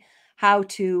exactly how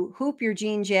to hoop your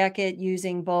jean jacket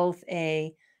using both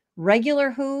a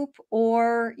regular hoop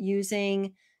or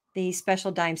using the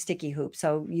special dime sticky hoop.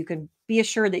 So you can be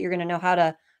assured that you're going to know how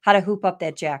to hoop up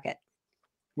that jacket.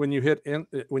 When you hit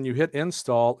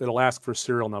install, it'll ask for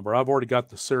serial number. I've already got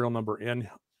the serial number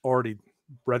already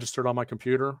registered on my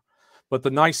computer. But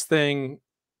the nice thing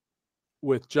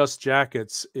with Just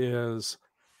Jackets is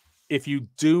if you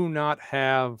do not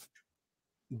have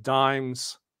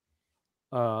Dime's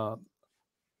applique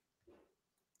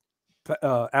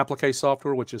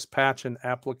software, which is Patch and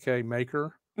Applique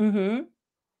Maker, Mhm.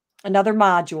 Another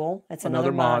module. That's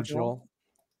another another module. module.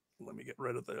 Let me get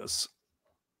rid of this.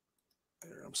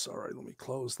 Here, I'm sorry. Let me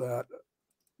close that.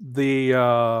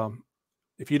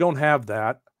 If you don't have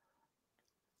that,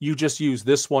 you just use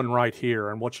this one right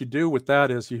here. And what you do with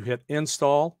that is you hit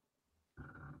install.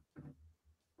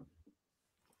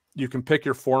 You can pick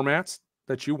your formats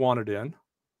that you want it in.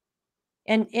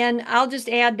 And I'll just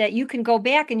add that you can go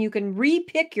back and you can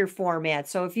repick your format.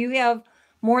 So if you have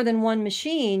more than one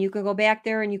machine, you can go back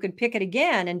there and you can pick it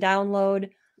again and download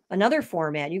another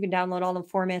format. You can download all the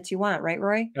formats you want, right,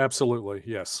 Roy? Absolutely,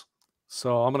 yes.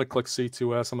 So I'm going to click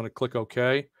C2S. I'm going to click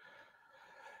OK.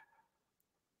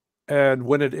 And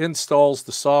when it installs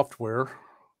the software,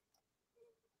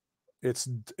 it's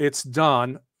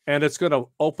done, and it's going to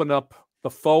open up the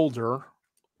folder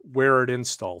where it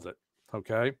installed it.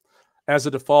 Okay. As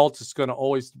a default, it's going to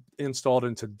always install it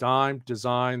into Dime,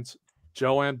 Designs,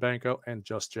 Joanne Banco, and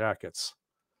Just Jackets.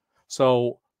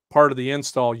 So part of the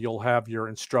install, you'll have your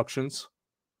instructions,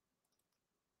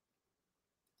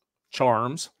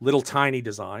 charms, little tiny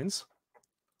designs,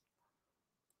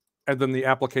 and then the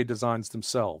applique designs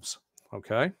themselves.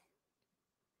 Okay.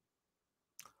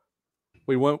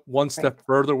 We went one Right. step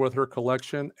further with her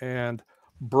collection and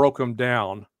broke them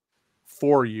down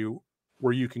for you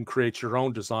where you can create your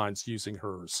own designs using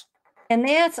hers. And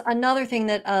that's another thing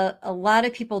that a lot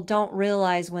of people don't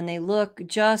realize when they look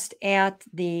just at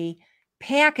the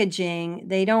packaging.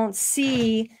 They don't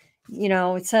see,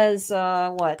 it says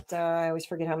what? I always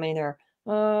forget how many there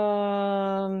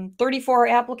are. 34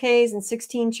 appliques and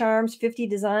 16 charms, 50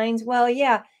 designs. Well,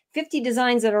 yeah, 50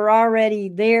 designs that are already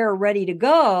there, ready to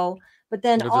go. But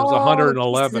then There's all the pieces and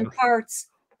 111, parts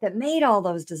that made all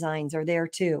those designs are there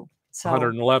too. So,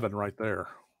 111 right there.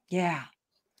 yeah,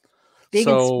 big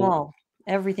and So small,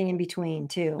 everything in between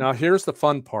too. now here's the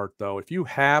fun part though. If you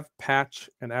have Patch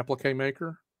and Applique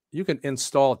Maker, you can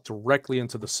install it directly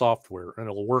into the software and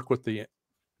it'll work with the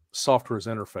software's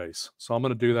interface. So I'm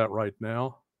going to do that right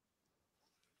now.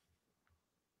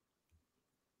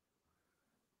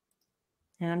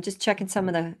 And I'm just checking some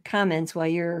of the comments while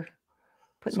you're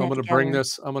putting So I'm that going to bring together.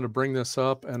 this, I'm going to bring this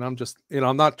up, and I'm just,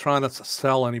 I'm not trying to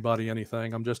sell anybody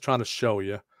anything. I'm just trying to show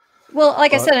you. Well,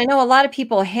 like I But said, I know a lot of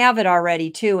people have it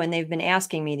already too, and they've been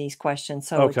asking me these questions.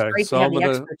 So it's okay, great to have the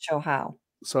experts show how.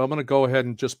 so I'm going to go ahead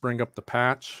and just bring up the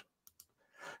patch.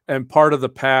 And part of the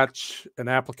patch and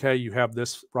applique, you have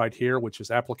this right here, which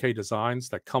is applique designs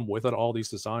that come with it. All these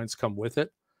designs come with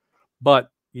it. But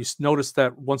you notice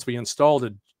that once we installed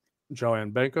it,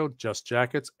 Joanne Banco, Just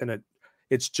Jackets, and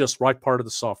it's just right part of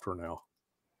the software now.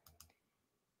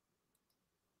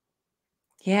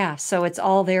 Yeah, so it's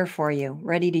all there for you,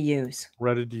 ready to use.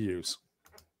 Ready to use.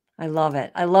 I love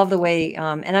it. I love the way,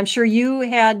 and I'm sure you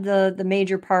had the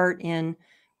major part in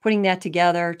putting that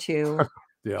together to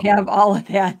Yeah. have all of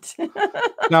that.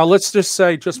 Now let's just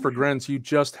say, just for grins, you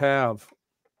just have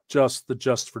just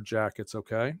for jackets,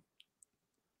 okay?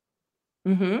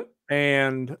 Mm-hmm.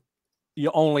 And you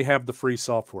only have the free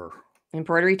software.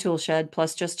 Embroidery tool shed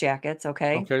plus Just Jackets.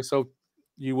 Okay. Okay, so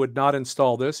you would not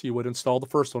install this. You would install the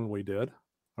first one we did.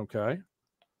 Okay.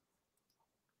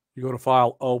 You go to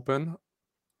File, Open,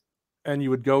 and you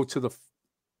would go to where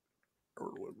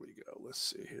would we go? Let's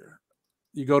see here.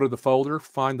 You go to the folder,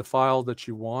 find the file that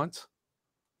you want.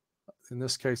 In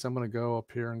this case, I'm going to go up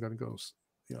here. I'm going to go,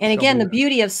 And tell again, me the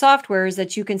beauty of software is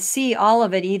that you can see all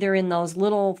of it either in those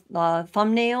little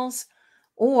thumbnails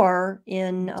or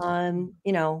in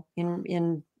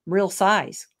in real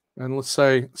size. and let's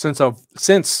say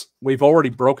since we've already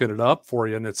broken it up for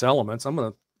you in its elements,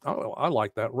 I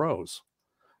like that rose.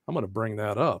 I'm going to bring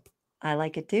that up. I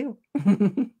like it too.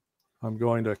 I'm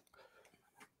going to,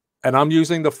 and I'm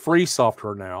using the free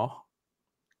software now.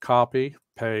 Copy,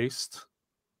 paste,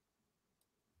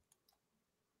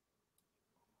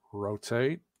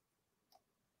 rotate.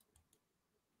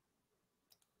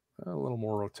 A little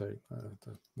more rotate.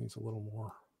 That needs a little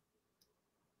more.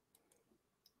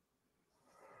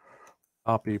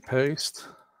 Copy, paste.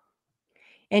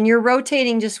 And you're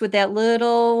rotating just with that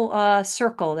little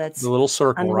circle that's The little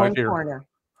circle on right one here. corner.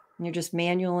 And you're just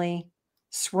manually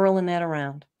swirling that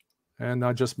around. And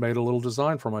I just made a little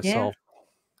design for myself.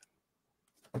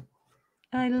 Yeah.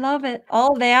 I love it.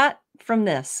 All that from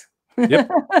this. Yep,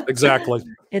 exactly.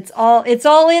 It's all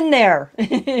in there.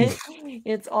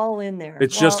 It's all in there.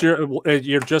 It's just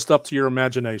you're just up to your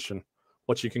imagination,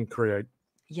 what you can create.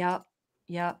 Yep.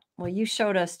 Yep. Well, you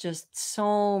showed us just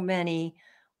so many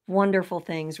wonderful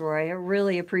things, Roy. I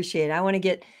really appreciate it. I want to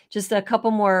get just a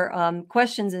couple more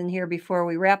questions in here before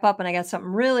we wrap up. And I got something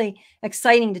really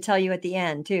exciting to tell you at the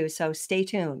end, too. So stay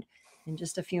tuned in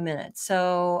just a few minutes.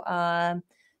 So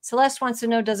Celeste wants to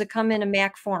know, does it come in a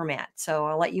Mac format? So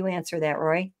I'll let you answer that,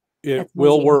 Roy. It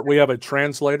will work. We have a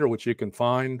translator, which you can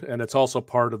find, and it's also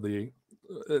part of the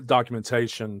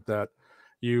documentation that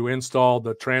you install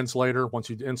the translator. Once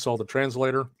you install the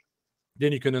translator,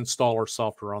 then you can install our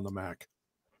software on the Mac.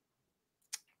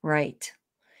 Right.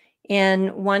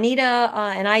 And Juanita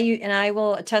and I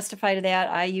will testify to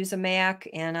that. I use a Mac,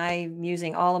 and I'm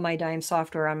using all of my Dime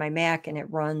software on my Mac, and it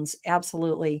runs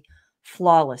absolutely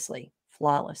flawlessly.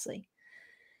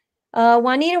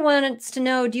 Juanita wants to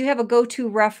know, do you have a go-to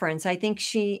reference? I think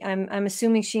I'm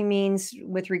assuming she means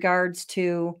with regards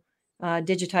to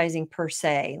digitizing per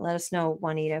se. Let us know,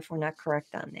 Juanita, if we're not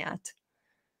correct on that.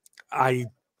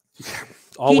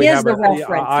 All we have the reference.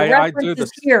 The reference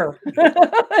is here. It's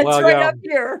right up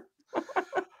here.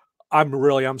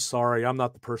 I'm sorry. I'm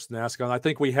not the person to ask on. I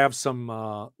think we have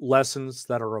some lessons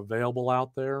that are available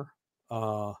out there.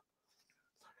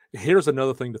 Here's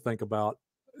another thing to think about.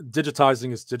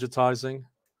 Digitizing is digitizing.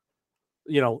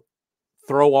 You know,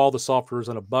 throw all the softwares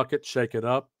in a bucket, shake it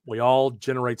up. We all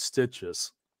generate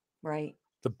stitches. Right.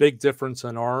 The big difference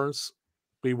in ours,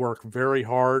 we work very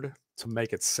hard to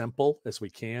make it simple as we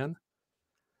can.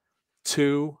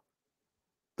 2,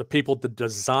 the people that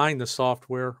design the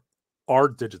software are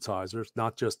digitizers,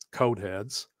 not just code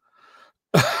heads.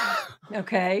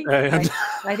 Okay. And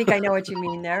I think I know what you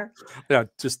mean there. Yeah,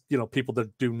 just, people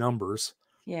that do numbers.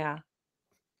 Yeah.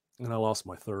 And I lost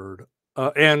my third.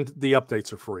 And the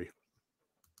updates are free.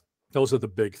 Those are the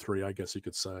big 3, I guess you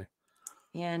could say.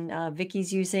 And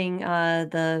Vicky's using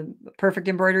the Perfect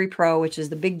Embroidery Pro, which is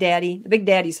the Big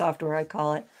Daddy software, I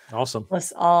call it. Awesome.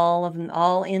 Plus all of them,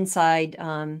 all inside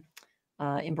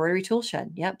Embroidery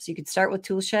Toolshed. Yep. So you could start with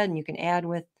Toolshed, and you can add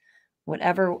with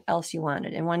whatever else you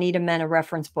wanted. And Juanita meant a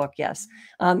reference book. Yes.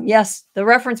 Yes. The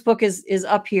reference book is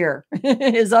up here,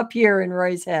 is up here in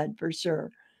Roy's head for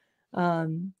sure.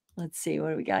 Let's see,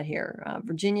 what do we got here?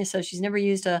 Virginia says she's never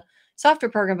used a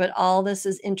software program, but all this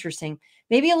is interesting.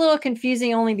 Maybe a little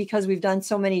confusing only because we've done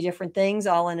so many different things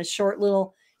all in a short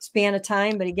little span of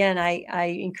time. But again,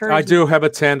 I encourage. I do have a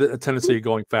tendency of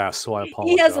going fast, so I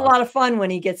apologize. He has a lot of fun when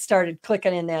he gets started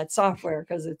clicking in that software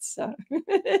because it's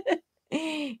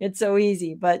it's so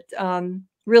easy. But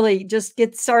really, just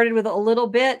get started with a little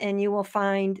bit, and you will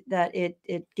find that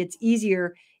it gets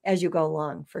easier as you go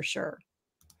along for sure.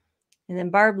 And then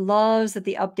Barb loves that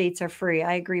the updates are free.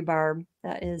 I agree, Barb.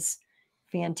 That is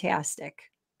fantastic.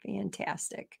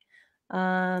 Fantastic.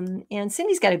 And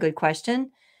Cindy's got a good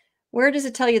question. Where does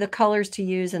it tell you the colors to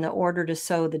use and the order to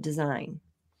sew the design?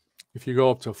 If you go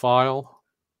up to File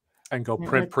and go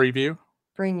Print Preview.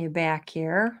 Bring you back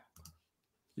here.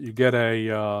 You get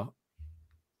a,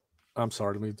 I'm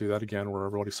sorry, let me do that again where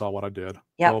everybody saw what I did.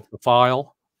 Yep. Go up to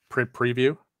File, Print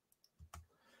Preview.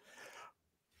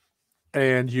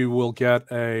 And you will get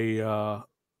a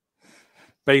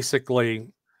basically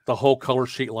the whole color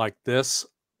sheet like this,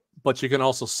 but you can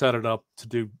also set it up to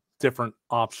do different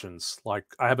options. Like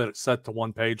I have it set to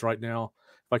 1 page right now.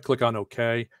 If I click on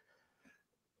OK,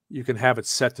 you can have it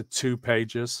set to 2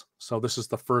 pages. So this is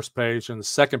the first page, and the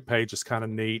second page is kind of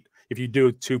neat. If you do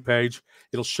a 2-page,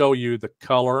 it'll show you the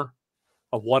color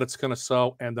of what it's going to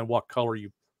sew and then what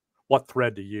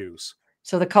thread to use.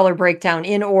 So the color breakdown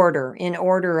in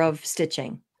order of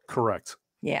stitching. Correct.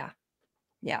 Yeah.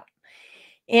 Yeah.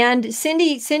 And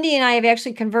Cindy and I have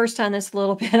actually conversed on this a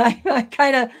little bit. I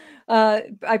kind of,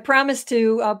 I promised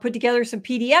to put together some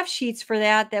PDF sheets for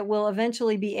that will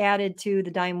eventually be added to the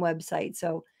Dime website.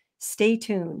 So stay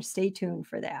tuned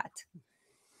for that.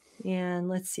 And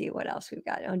let's see what else we've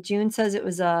got. June says it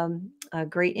was a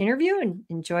great interview and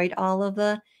enjoyed all of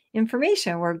the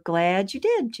information. We're glad you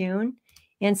did, June.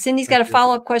 And Cindy's got Thank a you.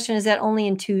 follow-up question. Is that only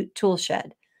in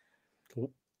Toolshed?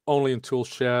 Only in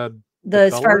Toolshed,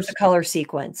 As far as the color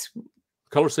sequence.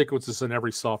 color sequence is in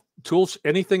every tools.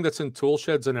 Anything that's in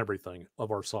Toolshed's in everything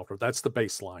of our software. That's the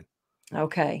baseline.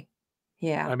 Okay.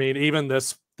 Yeah. I mean, even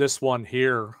this one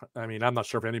here, I mean, I'm not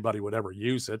sure if anybody would ever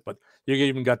use it, but you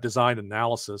even got design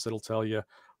analysis. It'll tell you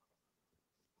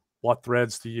what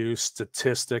threads to use,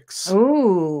 statistics.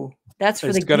 Ooh, that's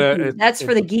for the geeky. That's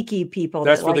for the geeky people.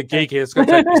 That's for the geeky. It's going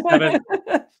to take you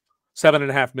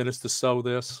 7.5 minutes to sew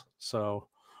this. So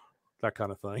that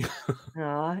kind of thing.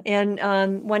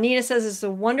 And Juanita says it's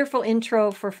a wonderful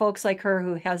intro for folks like her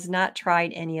who has not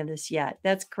tried any of this yet.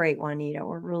 That's great, Juanita.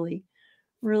 We're really,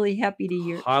 really happy to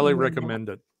hear. Highly recommend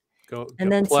it. Go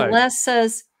and then play. Celeste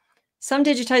says, some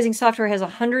digitizing software has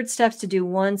 100 steps to do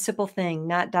one simple thing,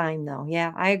 not dime though.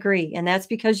 Yeah, I agree. And that's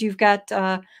because you've got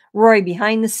Roy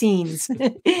behind the scenes.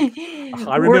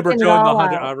 I remember doing the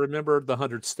 100. I remember the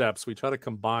 100 steps. We try to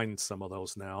combine some of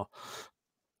those now.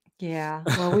 Yeah.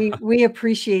 Well, we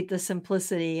appreciate the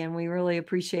simplicity, and we really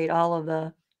appreciate all of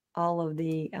the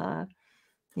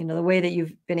the way that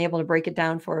you've been able to break it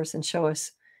down for us and show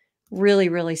us really,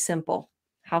 really simple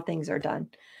how things are done.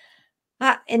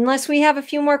 Unless we have a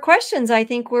few more questions, I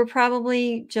think we're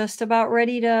probably just about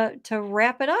ready to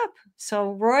wrap it up.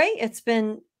 So, Roy, it's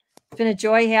been a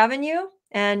joy having you,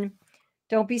 and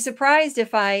don't be surprised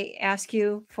if I ask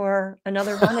you for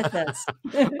another run at this.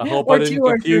 I hope I didn't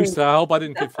confuse. I hope I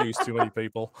didn't confuse too many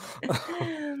people.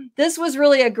 This was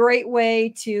really a great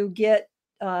way to get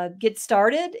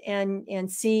started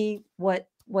and see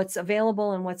what's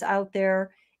available and what's out there,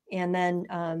 and then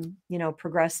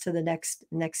progress to the next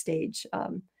stage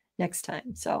next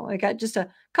time. So I got just a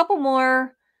couple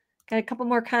more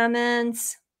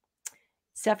comments.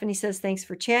 Stephanie says thanks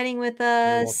for chatting with us.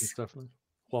 You're welcome, Stephanie.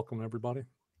 Welcome everybody.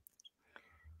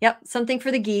 Yep, something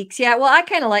for the geeks. Yeah, well, I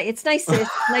kind of like it's nice to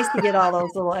get all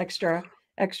those little extra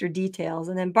details.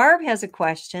 And then Barb has a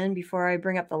question before I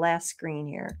bring up the last screen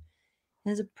here.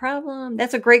 There's a problem.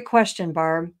 That's a great question,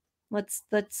 Barb.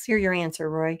 Let's hear your answer,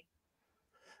 Roy.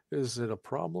 Is it a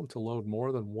problem to load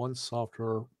more than one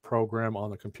software program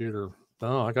on the computer?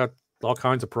 No, I got all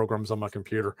kinds of programs on my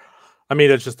computer. I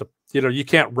mean, it's just you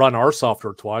can't run our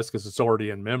software twice because it's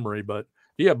already in memory, but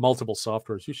if you have multiple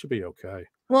softwares, you should be okay.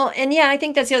 Well, and yeah, I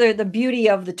think that's the beauty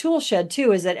of the tool shed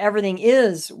too, is that everything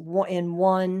is in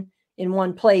one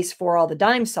place for all the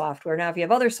Dime software. Now, if you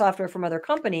have other software from other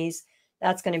companies,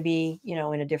 that's going to be, in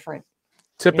a different.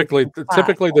 Typically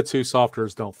the two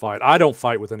softwares don't fight. I don't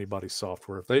fight with anybody's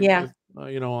software. If they, I'm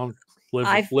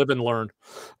live and learn.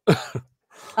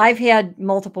 I've had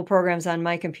multiple programs on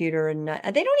my computer, and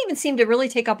they don't even seem to really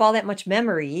take up all that much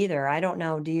memory either. I don't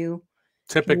know. Do you?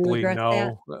 Typically,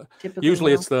 no.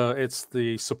 Usually, it's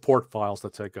the support files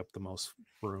that take up the most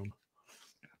room.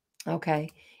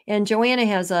 Okay. And Joanna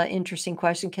has an interesting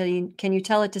question. Can you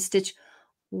tell it to stitch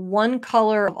one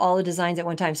color of all the designs at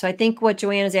one time? So I think what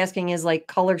Joanna's asking is like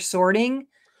color sorting,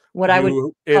 I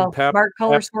would call smart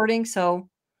color sorting. So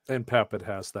in PEP, it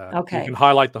has that. Okay. You can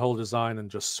highlight the whole design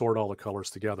and just sort all the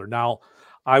colors together. Now,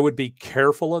 I would be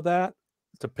careful of that,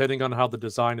 depending on how the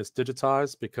design is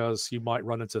digitized, because you might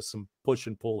run into some push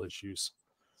and pull issues.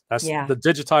 The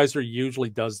digitizer usually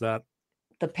does that.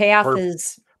 The path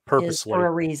is for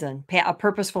a reason, a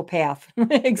purposeful path.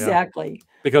 Exactly. Yeah.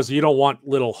 Because you don't want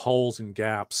little holes and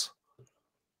gaps.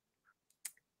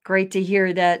 Great to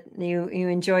hear that you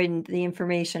enjoyed the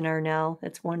information, Arnell.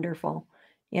 That's wonderful.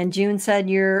 And June said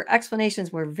your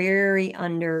explanations were very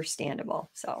understandable.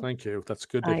 So thank you. That's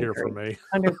good to hear from me.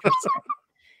 100%.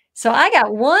 So I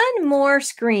got one more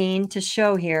screen to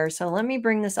show here. So let me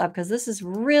bring this up because this is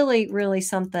really, really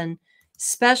something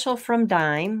special from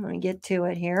Dime. Let me get to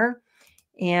it here.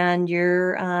 And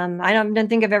I don't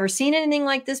think I've ever seen anything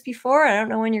like this before. I don't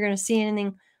know when you're going to see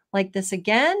anything like this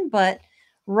again, but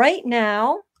right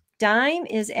now, Dime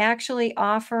is actually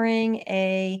offering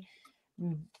a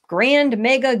grand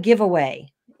mega giveaway,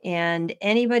 and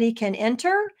anybody can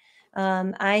enter.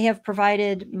 I have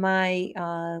provided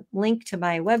my link to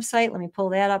my website. Let me pull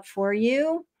that up for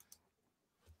you.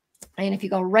 And if you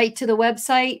go right to the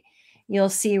website, you'll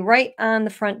see right on the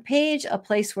front page a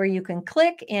place where you can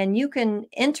click and you can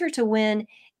enter to win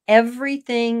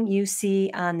everything you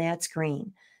see on that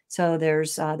screen. So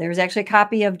there's actually a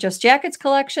copy of Just Jackets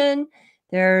collection.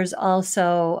 There's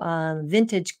also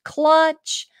vintage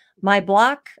clutch, my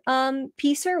block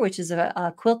piecer, which is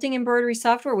a quilting embroidery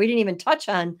software. We didn't even touch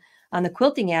on the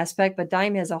quilting aspect, but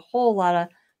Dime has a whole lot of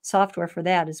software for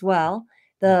that as well.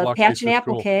 The patch and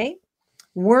applique. Cool.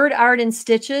 Word art and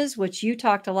stitches, which you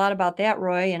talked a lot about that,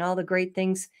 Roy, and all the great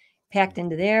things packed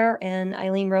into there. And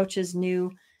Eileen Roach's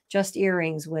new just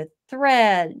earrings with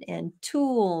thread and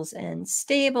tools and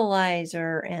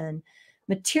stabilizer and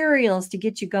materials to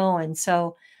get you going.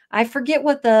 So I forget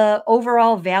what the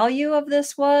overall value of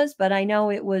this was, but I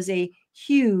know it was a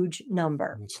huge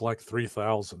number. It's like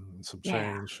 3,000 and some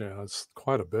Yeah, change. Yeah, it's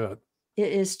quite a bit.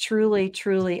 it is truly,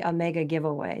 truly a mega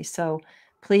giveaway. So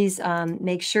please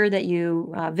make sure that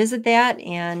you visit that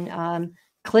and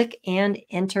click and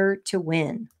enter to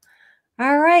win.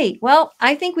 All right. Well,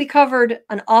 I think we covered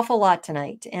an awful lot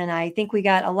tonight, and I think we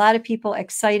got a lot of people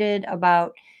excited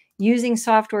about using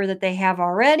software that they have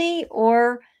already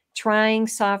or trying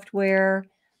software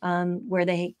where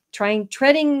they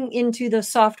treading into the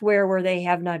software where they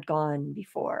have not gone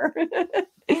before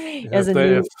Yeah, as if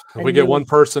a we get new. one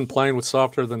person playing with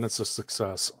software, then it's a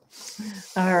success.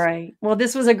 All right. Well,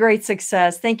 this was a great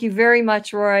success. Thank you very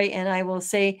much, Roy. And I will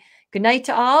say good night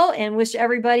to all and wish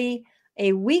everybody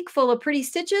a week full of pretty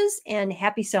stitches and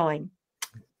happy sewing.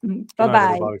 Good night, Bye-bye.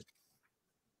 everybody.